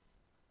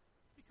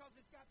 Because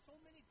it's got so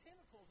many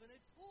tentacles, and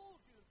it pulls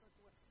you in such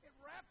a way. It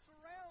wraps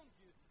around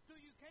you till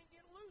you can't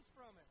get loose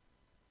from it.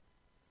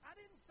 I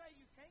didn't say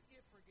you can't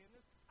get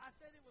forgiveness. I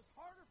said it was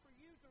harder for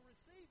you to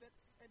receive it,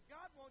 and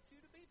God wants you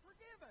to be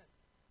forgiven.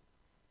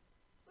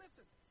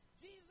 Listen,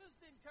 Jesus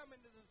didn't come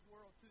into this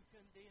world to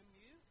condemn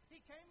you. He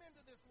came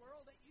into this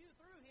world that you,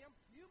 through him,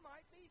 you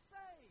might be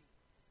saved.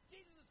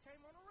 Jesus came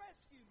on a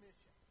rescue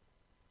mission.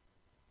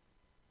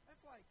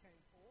 That's why he came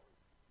for.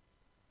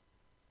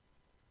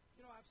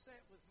 You know, I've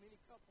sat with many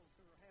couples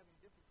who are having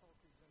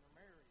difficulties in their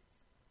marriage.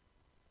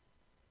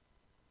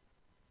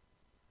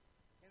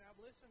 And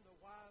I've listened to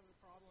why the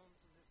problems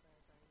and this kind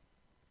of thing.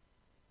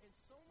 And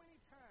so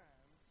many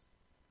times,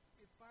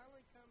 it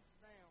finally comes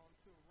down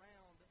to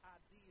around the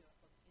idea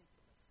of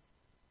intimacy.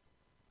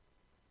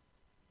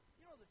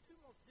 You know, the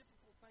two most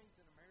difficult things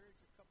in a marriage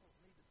that couples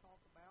need to talk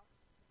about,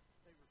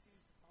 they refuse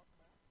to talk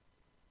about.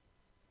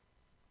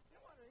 You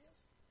know what it is?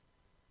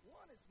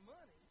 One is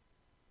money.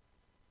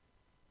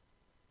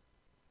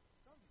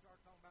 Some of you start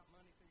talking about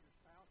money to your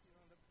spouse, you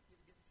end up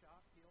getting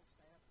shot, killed,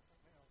 stabbed, or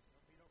something else, or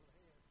beat over the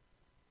head.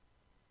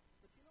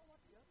 But you know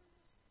what the other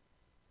is?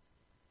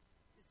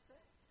 It's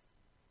sex.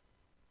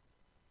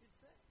 It's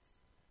sex.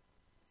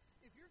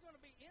 If you're going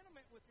to be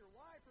intimate with your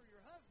wife or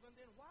your husband,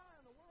 then why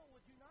in the world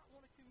would you not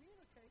want to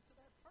communicate to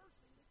that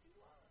person that you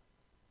love?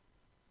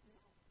 You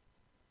know?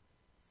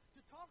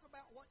 To talk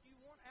about what you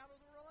want out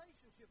of the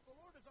relationship. The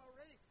Lord has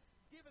already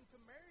given to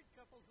married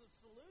couples a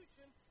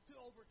solution to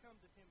overcome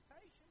the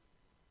temptation.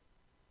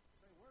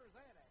 Say, where is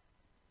that at?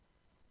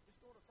 Just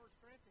go to 1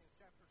 Corinthians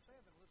chapter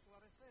 7. Listen to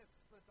what it says.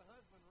 Let the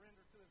husband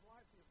render to his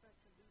wife the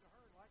affection due to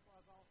her,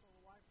 likewise also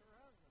the wife to her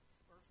husband.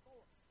 Verse 4.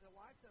 The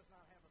wife does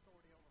not have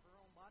authority over her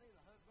own body,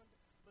 but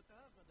the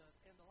husband does.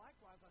 And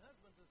likewise, the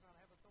husband does not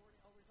have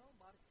authority over his own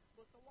body,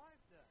 but the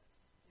wife does.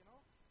 You know?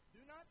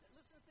 Do not,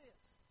 listen to this.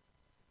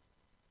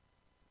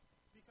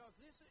 Because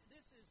this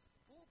is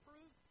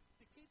foolproof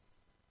to keep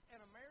in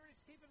a marriage,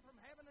 keeping from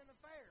having an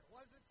affair.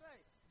 What does it say?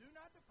 Do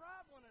not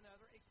deprive one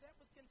another except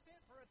with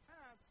consent for a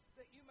time,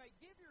 that you may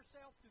give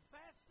yourself to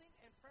fasting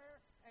and prayer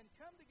and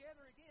come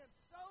together again,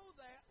 so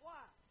that,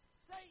 why?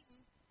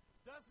 Satan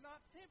does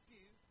not tempt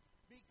you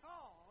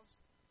because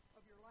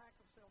of your lack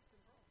of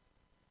self-control.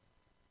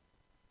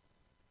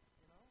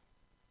 You know?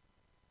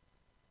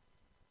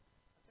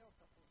 I tell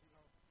couples, you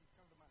know, you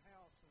come to my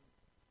house and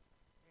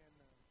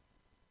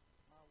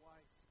my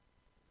wife,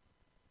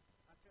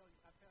 I tell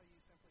you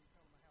simply, you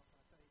come to my house and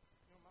I tell you,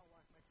 you know, my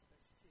wife makes the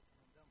best chicken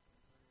and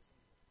dumplings there is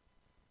anywhere.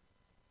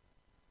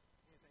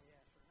 And you say,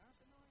 yeah, sure. And I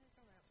said, no, I ain't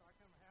come to the house. So I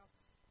come to the house,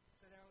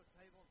 sit down at the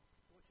table,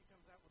 boy, she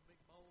comes out with a big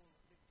bowl and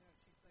a big tin.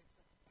 She thinks,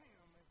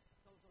 bam,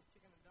 those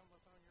chicken and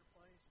dumplings on your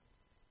place.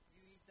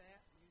 And you eat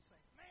that and you say,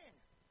 man,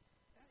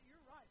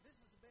 you're right. This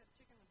is the best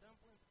chicken and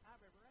dumplings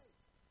I've ever ate.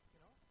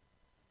 You know?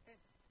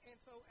 And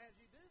so as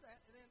you do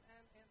that, and then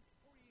and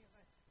before you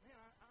say, man,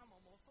 I'm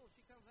almost full.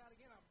 She comes out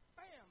again, I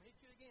bam, hit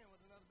you again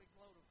with another big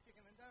load of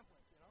chicken and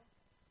dumplings, you know?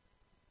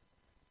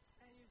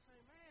 And you say,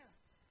 man,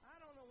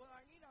 I don't know what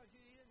I can eat. I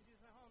should eat it. And she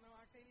says, oh, no,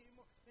 I can't eat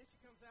anymore. Then she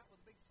comes out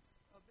with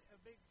a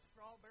big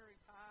strawberry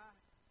pie.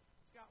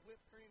 It's got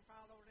whipped cream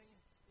piled over it.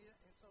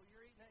 And so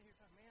you're eating that, and you're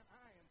saying, man,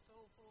 I am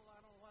so full, I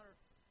don't know what her.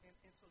 And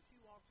so she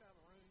walks out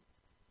of the room,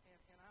 and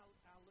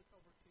I look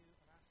over to you,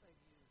 and I say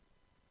to you, I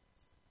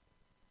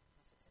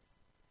say, hey,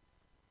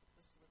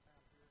 let's slip out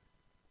here,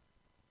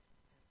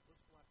 and let's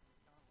go out to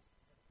McDonald's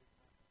and have a Big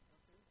Mac. Don't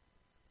you?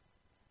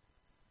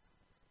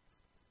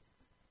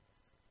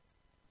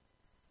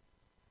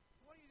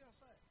 What are you going to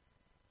say?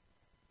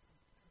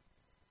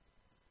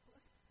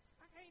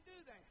 I can't do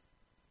that.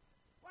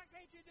 Why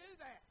can't you do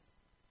that?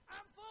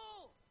 I'm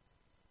full.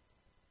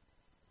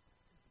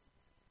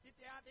 Get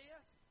the idea?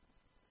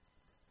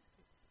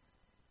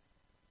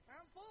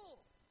 I'm full.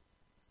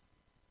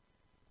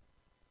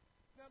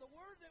 the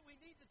word that we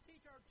need to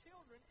teach our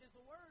children is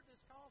a word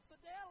that's called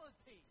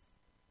fidelity.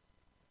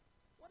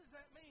 What does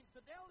that mean?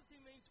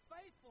 Fidelity means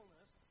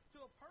faithfulness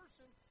to a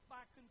person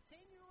by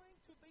continuing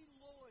to be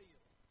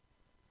loyal.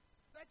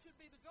 That should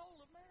be the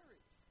goal of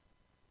marriage.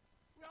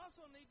 We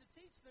also need to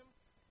teach them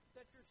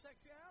that your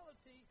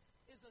sexuality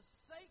is a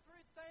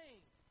sacred thing.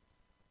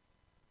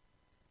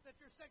 That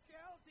your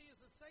sexuality is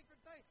a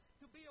sacred thing.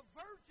 To be a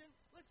virgin,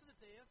 listen to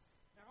this.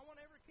 Now, I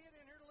want every kid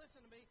in here to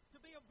listen to me. To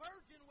be a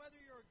virgin, whether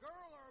you're a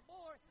girl or a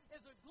boy,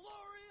 is a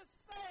glorious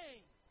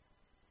thing.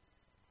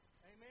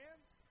 Amen?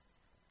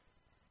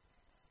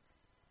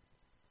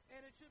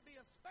 And it should be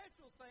a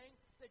special thing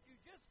that you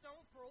just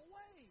don't throw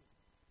away.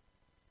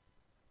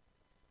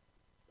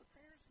 The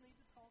parents need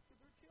to talk to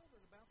their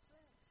children about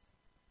sex.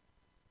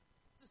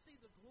 To see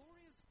the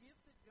glorious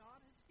gift that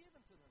God has given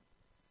to them.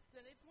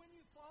 That if when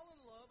you fall in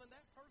love and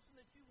that person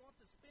that you want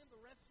to spend the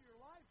rest of your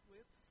life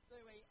with,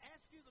 they may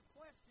ask you the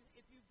question,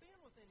 if you've been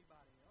with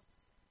anybody else,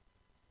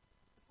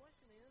 the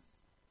question is,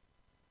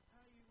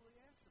 how you will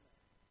answer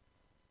that.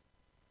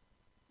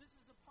 This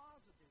is a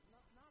positive,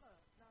 not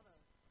a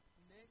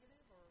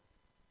negative or,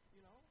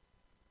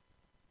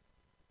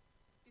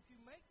 If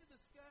you make the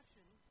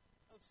discussion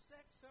of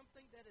sex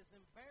something that is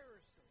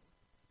embarrassing,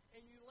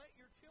 and you let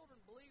your children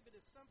believe it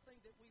is something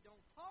that we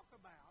don't talk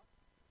about,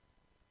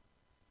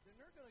 then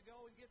they're going to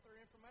go and get their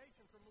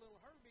information from little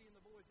Herbie in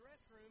the boys'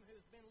 restroom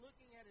who's been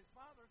looking at his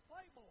father's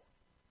Playboy.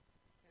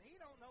 And he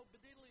don't know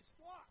bediddly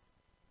squat.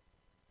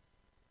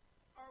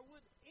 Or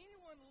would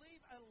anyone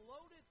leave a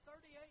loaded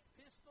 .38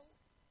 pistol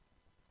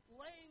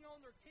laying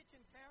on their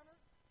kitchen counter?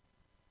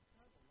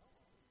 I don't know.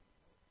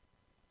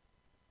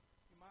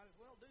 You might as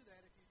well do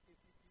that if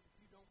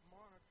you don't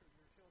monitor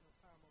your children's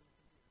time on the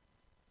computer.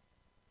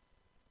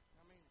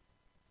 I mean,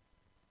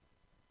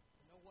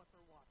 you know what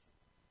they're watching.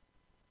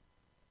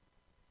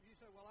 You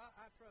say, well,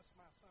 I trust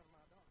my son and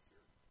my daughter.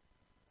 Sure,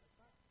 that's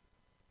fine.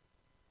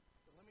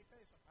 But let me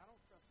tell you something. I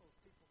don't trust those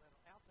people that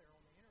are out there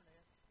on the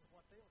internet and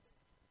what they'll do.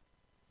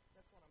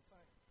 That's what I'm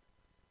saying.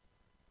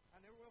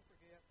 I never will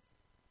forget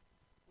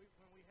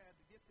when we had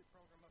the gifted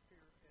program up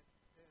here at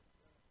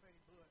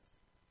Fannie Bush,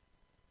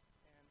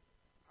 and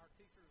our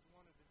teachers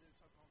wanted to do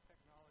something on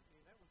technology,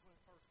 and that was when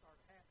it first started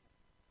happening.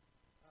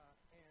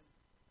 And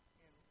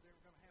they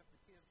were going to have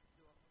the kids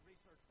do a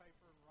research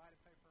paper and write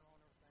a paper on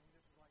everything.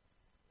 This is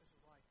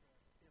like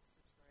fifth,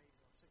 sixth grade,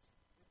 or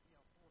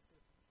fourth,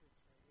 fifth, and sixth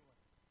grade. Anyway,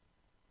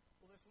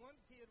 well, this one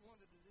kid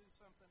wanted to do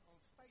something on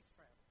space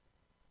travel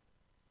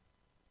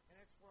and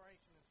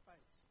exploration in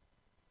space.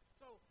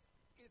 So,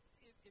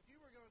 if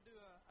you were going to do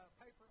a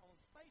paper on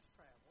space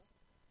travel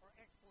or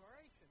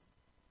exploration,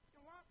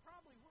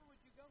 where would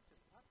you go to?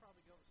 I'd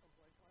probably go to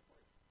someplace like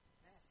where?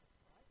 NASA,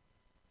 right?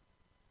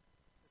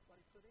 That's what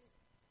he put in.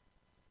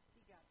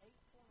 He got 8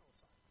 porno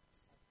sites like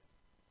that.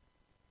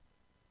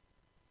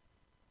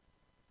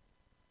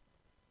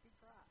 He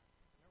tried.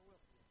 Never will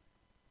forget.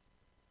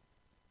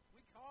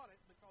 We caught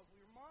it because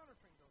we were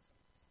monitoring those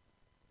things.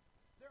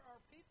 There are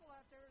people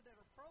out there that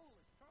are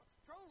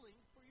trolling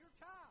for your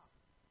child.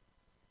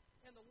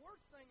 And the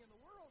worst thing in the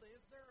world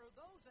is there are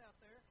those out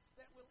there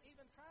that will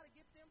even try to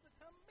get them to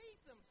come meet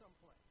them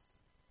someplace.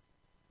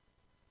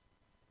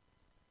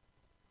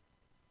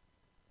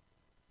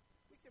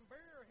 We can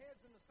bury our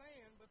heads in the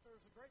sand, but there's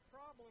a great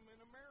problem in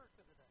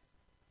America today,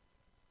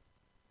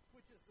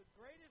 which is the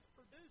greatest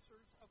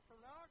producers of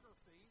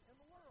pornography in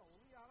the world.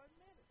 We ought to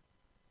admit it.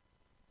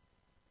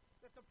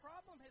 That the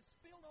problem has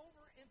spilled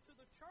over into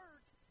the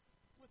church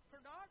with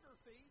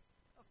pornography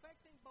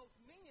affecting both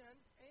men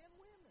and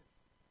women.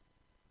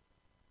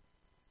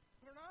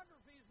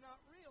 Pornography is not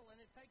real,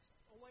 and it takes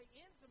away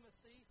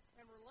intimacy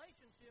and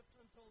relationships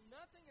until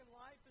nothing in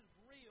life is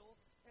real,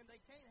 and they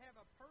can't have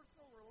a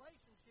personal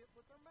relationship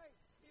with their mate.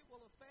 It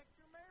will affect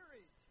your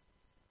marriage.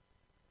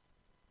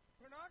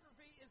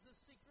 Pornography is a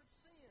secret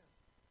sin.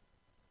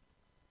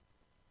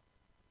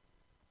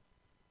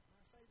 And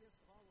I say this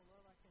with all the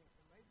love I can,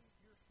 and maybe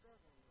you're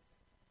struggling with it.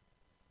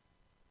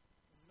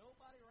 And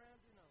nobody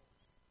around you knows.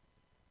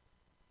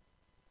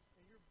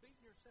 And you're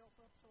beating yourself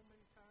up so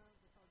many times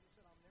because you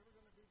said, I'm never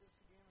going to do this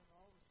again, and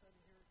all of a sudden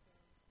here it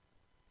comes.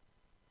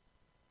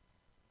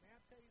 May I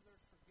tell you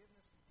there's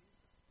forgiveness in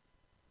Jesus?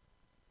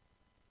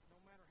 No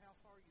matter how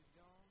far you've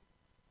gone.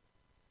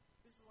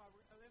 This is why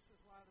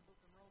the book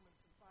in Romans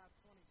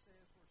 5:20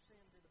 says, where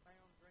sin did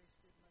abound, grace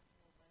did much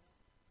more abound.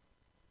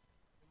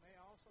 And may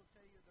I also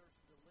tell you there's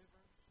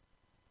deliverance.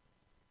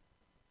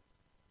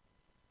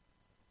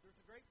 There's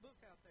a great book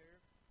out there,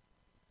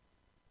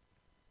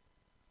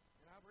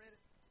 and I've read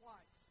it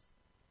twice.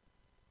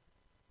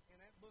 And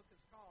that book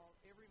is called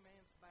Every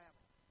Man's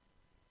Battle.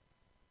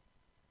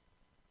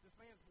 This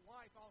man's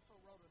wife also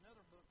wrote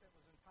another book that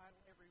was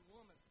entitled Every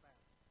Woman's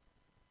Battle.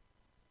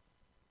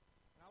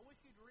 And I wish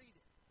you'd read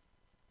it,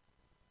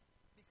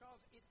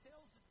 because it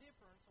tells the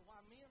difference of why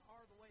men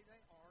are the way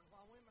they are and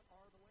why women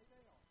are the way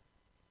they are.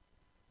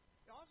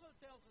 It also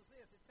tells us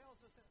this. It tells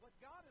us that what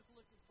God is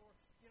looking for,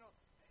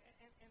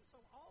 and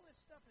so all this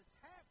stuff is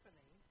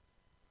happening,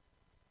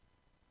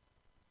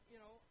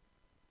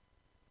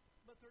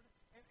 but they're,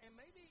 and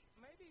maybe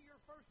your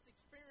first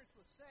experience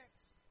with sex,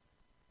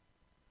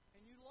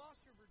 and you lost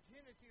your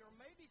virginity, or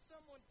maybe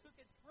someone took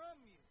it from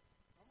you.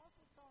 I'm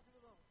also talking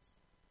to those.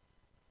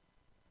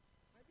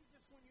 Maybe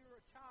just when you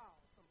were a child,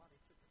 somebody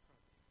took it from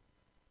you.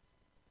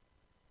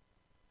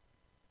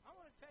 I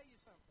want to tell you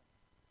something.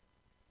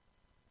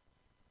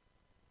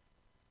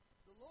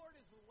 The Lord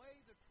is the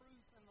way, the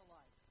truth, and the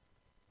life.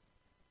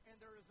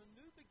 And there is a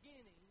new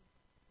beginning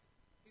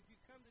if you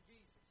come to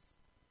Jesus.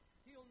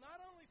 He'll not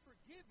only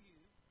forgive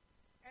you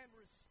and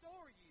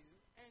restore you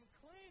and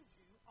cleanse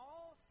you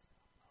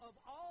of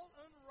all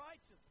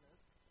unrighteousness,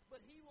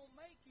 but He will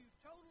make you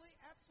totally,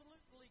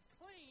 absolutely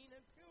clean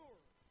and pure.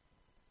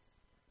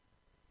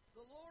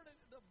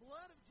 The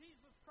blood of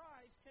Jesus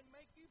Christ can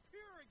make you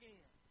pure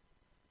again.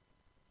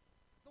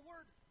 The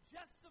word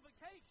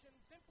justification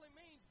simply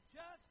means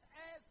just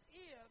as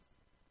if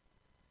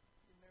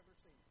you've never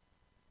seen it.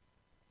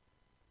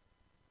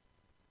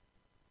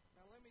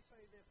 Now let me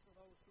say this for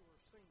those who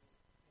are single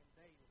and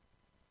dating.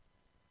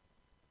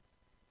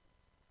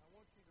 I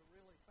want you to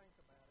really think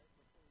about it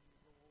before you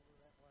go over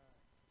that line.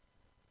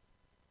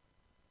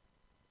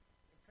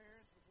 And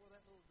parents, before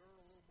that little girl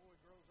or little boy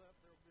grows up,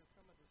 there will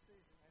become a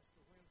decision as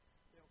to when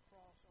they'll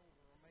cross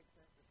over or make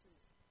that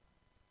decision.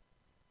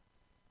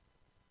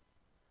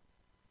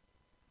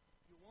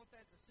 You want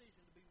that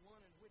decision to be one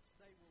in which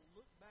they will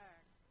look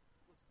back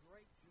with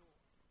great joy,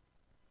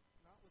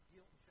 not with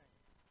guilt and shame.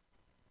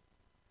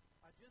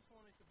 I just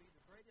want it to be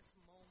the greatest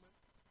moment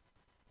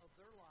of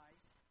their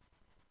life,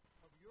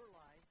 of your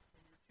life,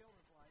 and your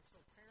children's life.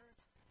 So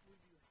parents, will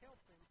you help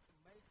them to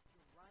make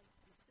the right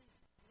decision?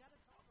 You got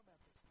to talk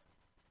about this stuff.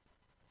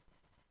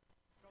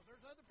 Because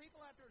there's other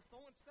people out there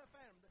throwing stuff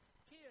at them. The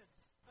kids,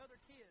 other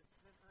kids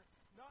that are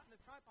not in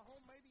the type of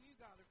home maybe you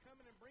got. They're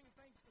coming and bringing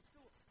things to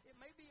school. It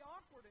may be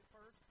awkward at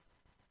first,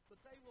 but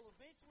they will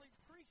eventually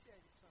appreciate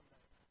it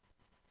someday.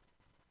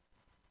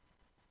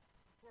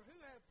 For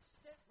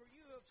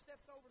you who have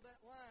stepped over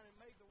that line and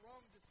made the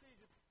wrong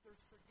decision,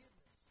 there's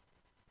forgiveness.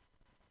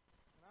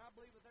 And I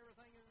believe with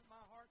everything in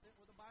my heart that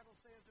what the Bible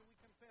says that we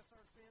confess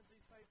our sins,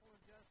 He's faithful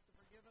and just to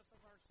forgive us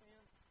of our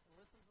sins. And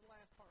listen to the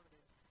last part of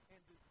this.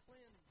 And to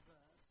cleanse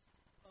us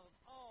of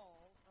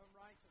all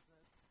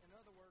unrighteousness. In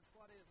other words,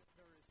 what is it?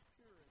 There is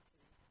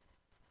purity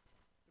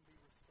to be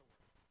restored.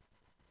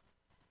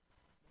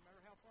 No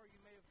matter how far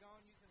you may have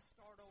gone, you can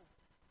start over.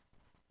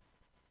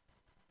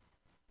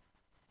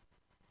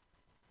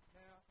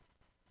 Now,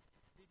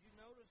 did you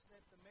notice that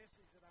the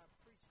message that I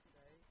preached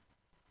today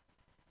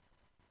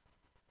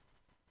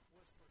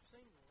was for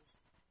singles,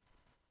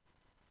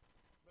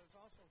 but it's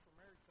also for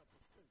married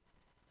couples too?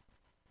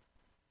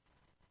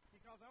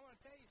 Because I want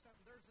to tell you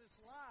something. There's this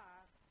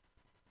lie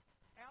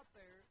out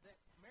there that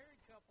married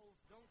couples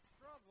don't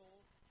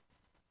struggle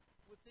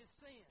with this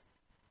sin.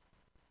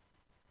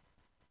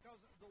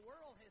 Because the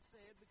world has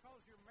said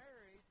because you're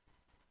married,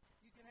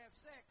 you can have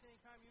sex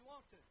anytime you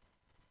want to.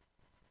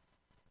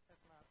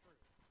 That's not true.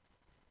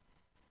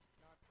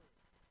 Not true.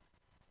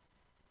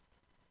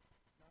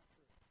 Not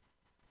true.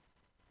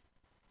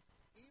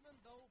 Even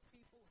though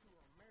people who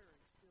are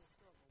married still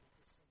struggle with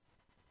this sin.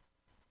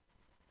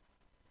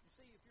 You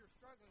see, if you're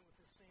struggling with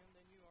this sin,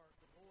 then you are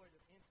devoid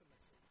of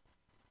intimacy.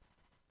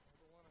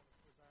 Every one of us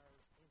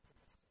desires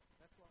intimacy.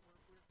 That's what we're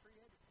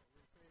created for.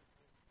 We're created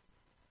for intimacy.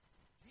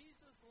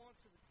 Jesus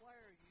wants to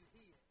declare you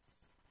His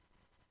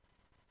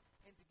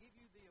and to give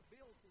you the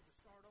ability to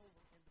start over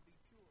and to be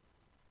pure.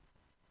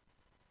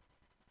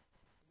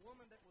 The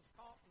woman that was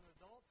caught in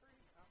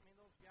adultery, I mean,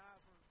 those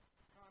guys were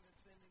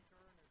condescending to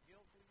her and they're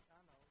guilty,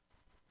 I know.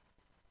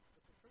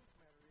 But the truth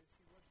matter is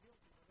she was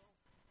guilty of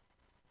adultery.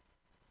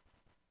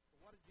 But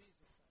what did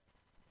Jesus say?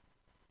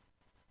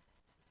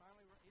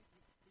 Finally,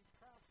 he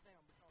crouched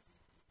down because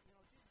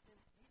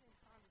Jesus didn't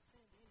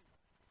condescend to anybody.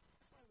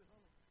 That's why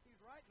he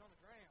was writing on the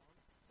ground.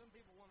 Some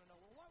people want to know,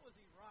 well, what was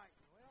he writing?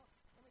 Well,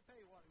 let me tell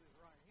you what he was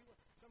writing.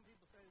 Some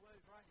people say, well,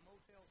 he's writing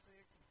Motel 6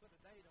 and put a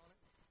date on it.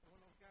 And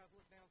when those guys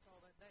looked down and saw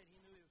that date, he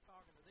knew he was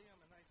talking to them,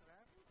 and they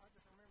said, I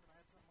just remembered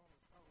I had something on the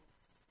stove,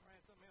 or I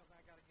had something else, and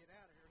I got to get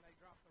out of here. And they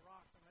dropped the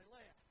rocks and they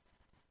left.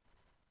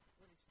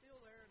 But he's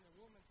still there in the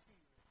woman's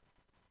shoes.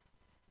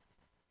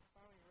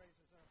 Finally, he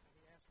raises up and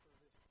he asks her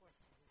this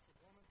question. He said,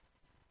 woman,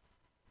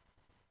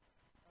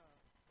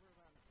 where are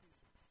thine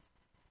accusers?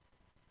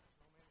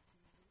 Has no man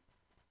accused you?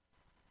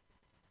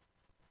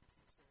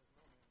 She says, no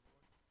man, Lord.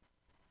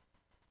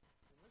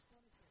 Then listen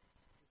what he says.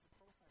 This is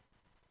profound.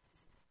 He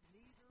says,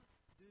 neither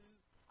do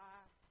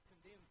I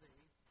condemn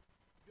thee.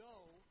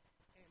 Go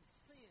and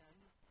sin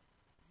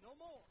no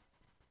more.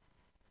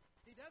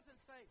 He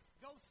doesn't say,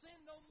 go sin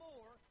no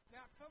more.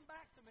 Now come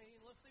back to me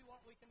and let's see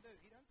what we can do.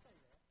 He doesn't say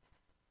that.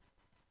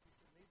 He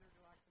said, neither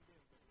do I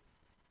condemn thee.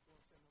 Go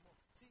and sin no more.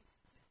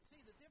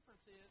 See, the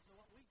difference is, and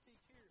what we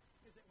teach here,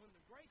 is that when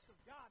the grace of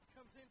God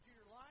comes into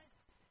your life,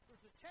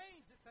 there's a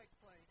change that takes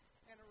place.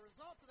 And a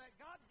result of that,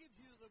 God gives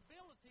you the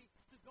ability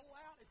to go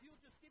out, if you'll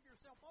just give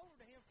yourself over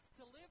to Him,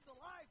 to live the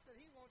life that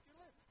He wants you to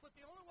live. But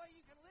the only way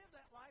you can live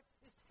that life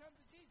is to come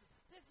to Jesus.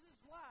 This is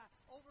why,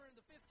 over in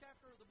the 5th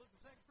chapter of the book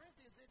of 2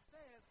 Corinthians, it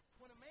says,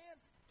 when a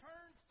man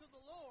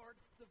the Lord,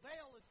 the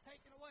veil is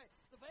taken away.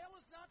 The veil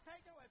is not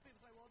taken away.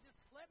 People say, well, just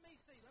let me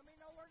see. Let me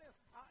know where it is.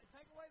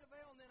 Take away the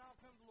veil, and then I'll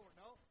come to the Lord.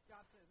 No,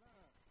 God says,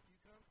 you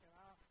come,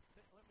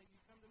 and you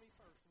come to me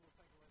first, and we'll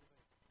take away the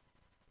veil.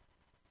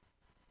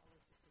 I'll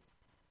let you see it.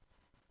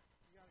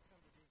 You got to come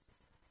to Jesus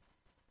first.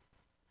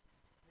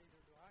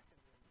 Neither do I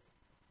condemn you.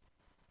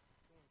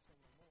 Go and sin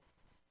no more.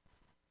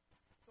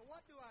 So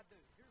what do I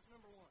do? Here's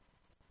number one.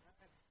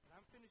 And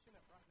I'm finishing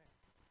up right now.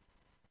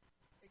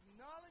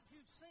 Acknowledge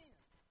you sin.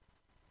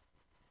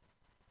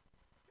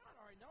 God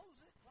already knows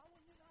it. Why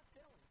wouldn't you not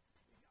tell him?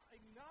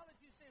 Acknowledge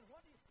you sin.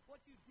 What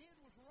you did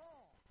was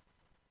wrong.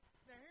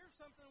 Now here's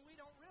something we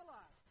don't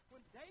realize.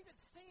 When David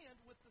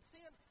sinned with the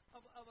sin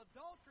of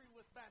adultery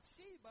with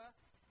Bathsheba,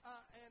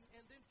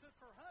 and then took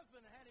her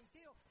husband and had him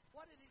killed,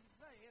 what did he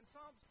say? In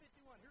Psalms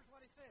 51, here's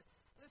what he said.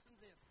 Listen to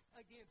this.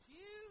 Against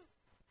you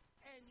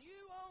and you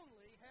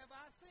only have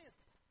I sinned.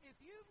 If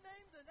you've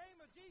named the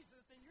name of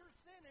Jesus and you're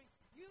sinning,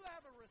 you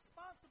have a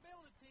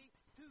responsibility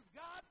to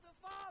God the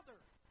Father.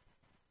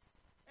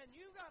 And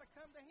you've got to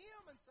come to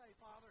him and say,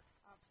 Father,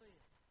 I've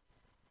sinned.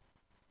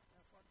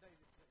 That's what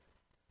David said.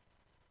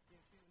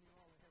 Against you and you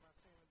only have I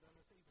sinned and done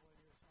this evil in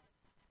your sight.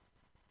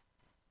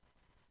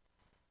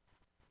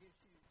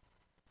 Against you.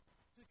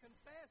 To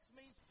confess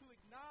means to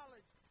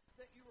acknowledge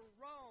that you were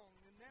wrong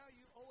and now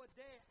you owe a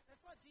debt.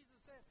 That's what Jesus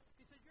said.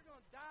 He said, you're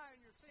going to die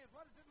in your sins.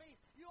 What does it mean?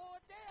 You owe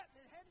a debt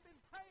and it hadn't been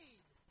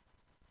paid.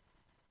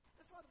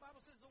 That's why the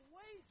Bible says the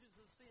wages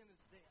of sin is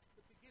death,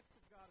 but the gift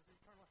of God is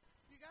eternal life.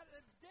 You got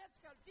the debt's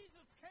got.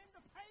 Jesus came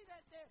to pay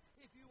that debt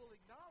if you will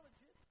acknowledge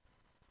it.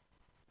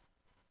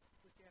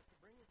 But you have to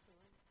bring it to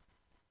him.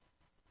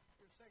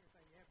 Here's the second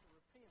thing. You have to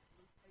repent.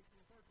 Luke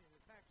 18:13, the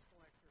tax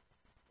collector.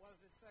 What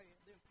does it say?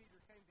 Then Peter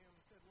came to him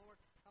and said, Lord,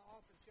 how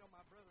often shall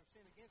my brother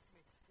sin against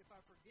me? If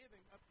I forgive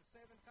him up to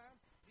 7 times?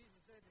 Jesus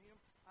said to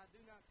him, I do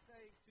not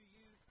say to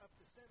you up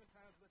to 7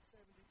 times, but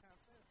 70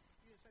 times 7.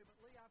 You say, but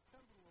Lee, I've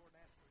come to the Lord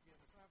and asked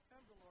forgiveness. I've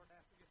come to the Lord and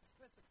asked forgiveness.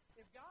 Listen,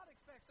 if God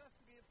expects us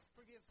to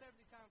forgive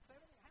 70 times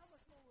 70, how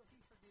much more will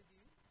he forgive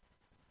you?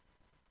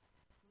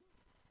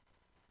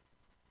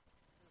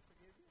 He'll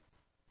forgive you.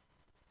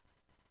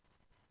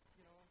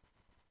 You know,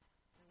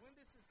 and when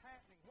this is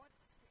happening,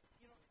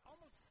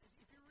 almost,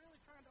 if you're really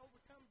trying to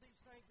overcome these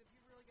things, if you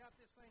really got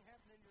this thing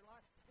happening in your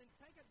life, then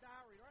take a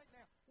diary right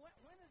now.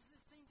 When does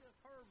it seem to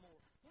occur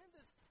more? When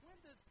does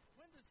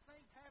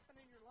things happen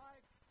in your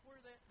life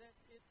where that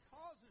it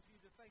causes you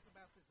to think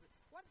about this?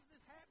 What is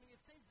this happening?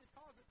 It seems to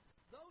cause it.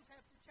 Those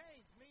have to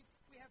change. It means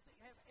we have to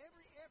have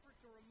every effort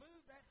to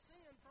remove that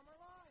sin from our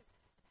life.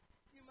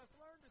 You must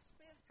learn to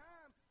spend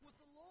time with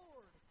the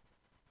Lord.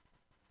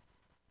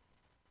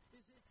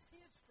 It's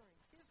his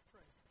strength, his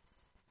presence.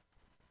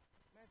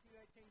 Matthew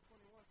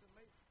 18:21 says,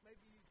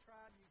 maybe you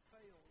tried and you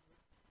failed. But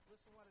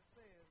listen what it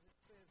says. It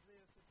says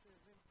this.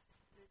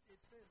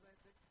 It says that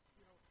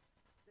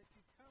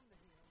you come to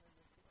him in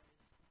this way.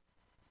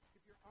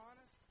 If you're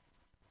honest,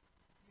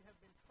 you have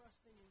been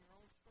trusting in your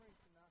own strength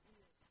and not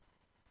his.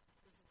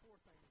 Here's the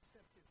fourth thing.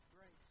 Accept his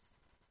grace.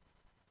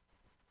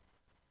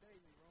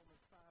 Daily,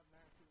 Romans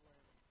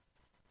 5:9-11.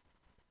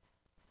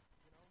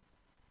 You know,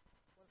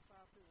 what's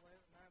 9-11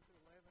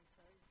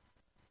 say?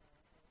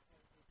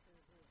 It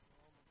says this in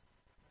Romans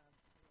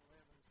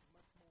 9-11. It's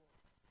much more.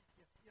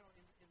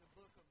 In the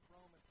book of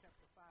Romans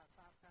chapter 5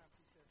 times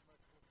he says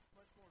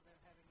much more than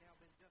having now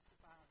been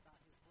justified by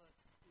his blood,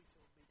 we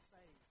shall be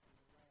saved from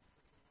the wrath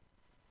of him.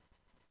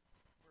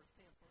 Verse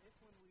 10, for if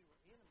when we were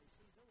enemies,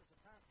 see, there was a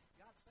time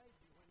God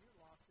saved you when you're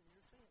lost in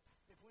your sins.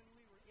 If when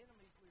we were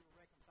enemies, we were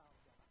reconciled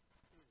to God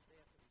through his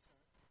death of his son.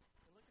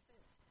 And look at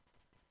this.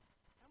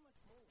 How much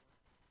more,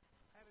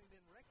 having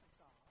been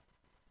reconciled,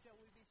 shall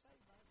we be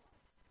saved by his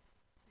life?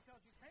 Because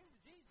you came to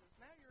Jesus,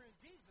 now you're in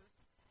Jesus,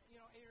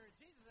 you're in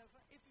Jesus.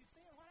 If you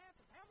sin, what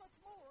happens? How much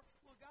more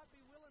will God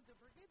be willing to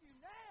forgive you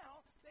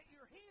now that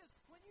you're his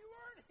when you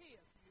weren't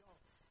his?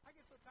 I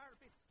get so tired of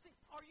people. See,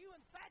 are you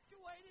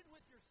infatuated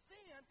with your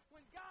sin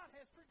when God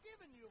has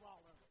forgiven you of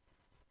all of it?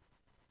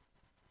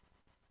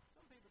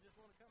 Some people just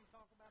want to come and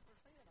talk about their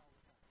sin all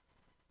the time.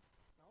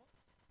 No,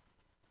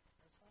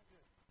 that's not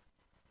good.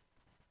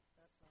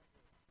 That's not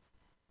good.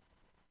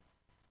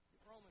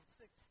 Romans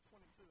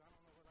 6:22. I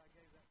don't know whether I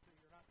gave that to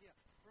you or not. Yeah,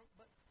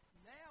 but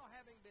now,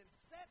 having been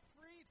set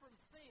free from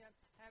sin,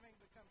 having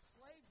become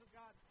slaves of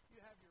God, you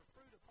have your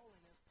fruit of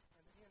holiness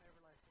and the end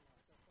everlasting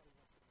life. That's what he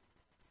wants you to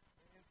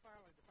do. And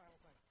finally, the final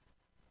thing.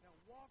 Now,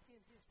 walk in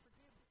his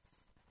forgiveness.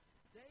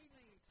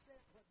 Daily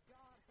accept what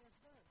God has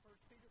done. 1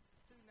 Peter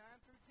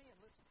 2:9-10.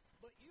 Listen,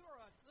 but you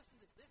are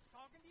listen to this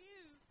talking to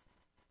you.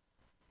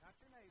 Not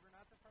your neighbor,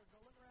 not the person.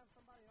 Don't look around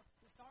somebody else.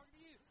 It's talking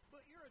to you.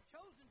 But you're a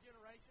chosen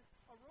generation,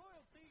 a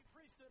royal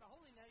priesthood, a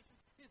holy nation,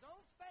 his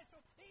own special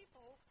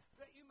people,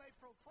 that you may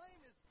proclaim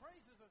his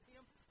praises of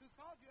him who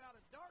called you out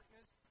of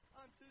darkness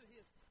unto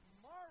his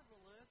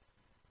marvelous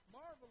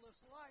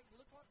light. And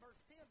look what verse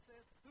 10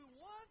 says, who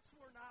once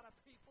were not a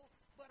people,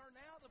 but are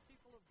now the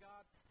people of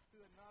God,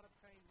 who had not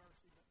obtained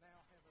mercy, but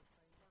now have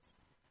obtained mercy.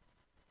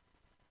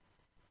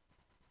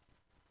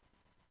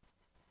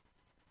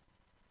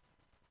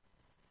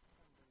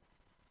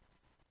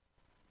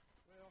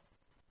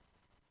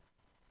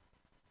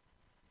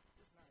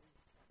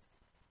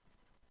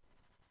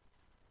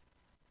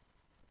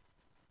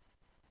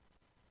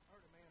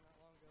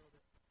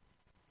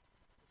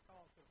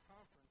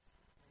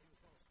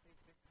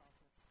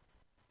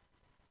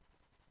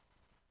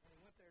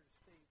 there to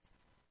speak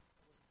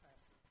was a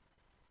pastor.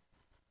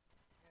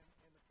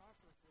 And the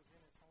conference was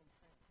in his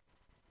hometown.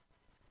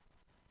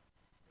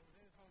 It was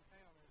in his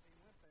hometown. As he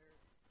went there,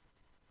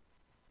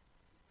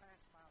 he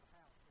passed by the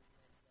house where he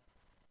raised up.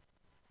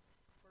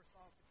 First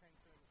thoughts that came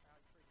to him was how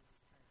he treated his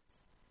parents.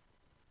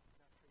 He's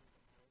not treated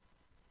them good.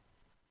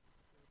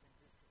 It would have been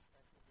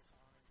disrespectful,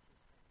 dishonoring to his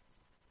parents.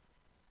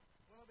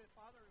 Went a little bit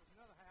farther, there was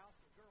another house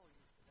a girl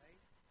used to date.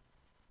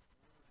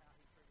 Remember how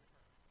he treated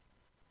her.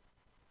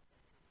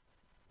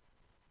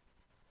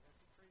 And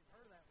as he treated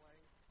her that way,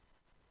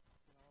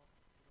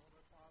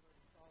 their father,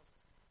 he saw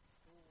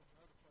school and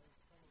other places,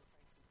 some of the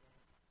things he'd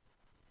done.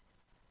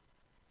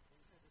 And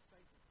he said that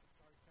Satan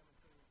started coming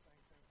to him and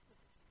saying things, look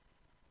at you.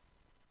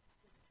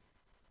 Look at you.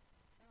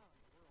 How in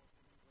the world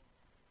can you go out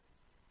and raise me?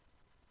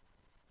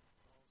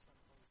 And all of a sudden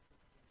the Holy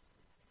Spirit began to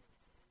speak to him and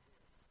say, it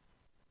is.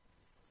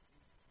 Because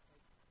Jesus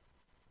paid for it.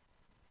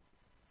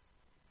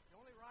 The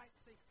only right,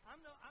 see, I'm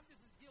just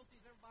as guilty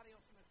as everybody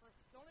else in this room.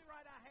 The only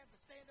right I have to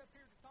stand up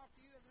here to talk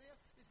to you as this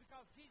is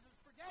because Jesus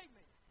forgave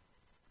me.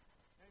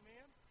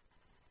 Amen?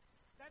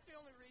 That's the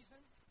only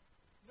reason.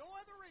 No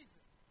other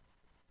reason.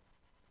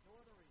 No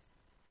other reason.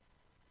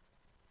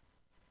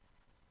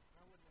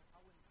 I wouldn't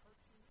hurt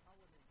you. I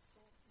wouldn't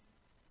insult you.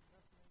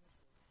 Nothing in this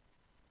world.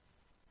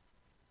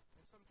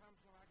 And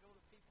sometimes when I go to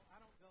people, I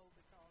don't go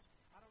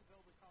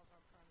because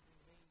I'm trying to be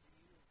mean to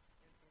you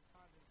and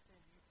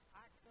condescend to you.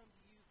 I come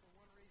to you for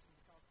one reason,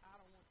 because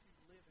I don't want you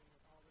living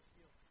with all this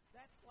guilt.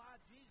 That's why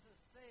Jesus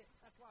said,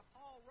 that's why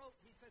Paul wrote,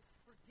 he said,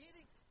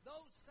 forgetting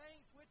those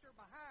things which are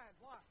behind.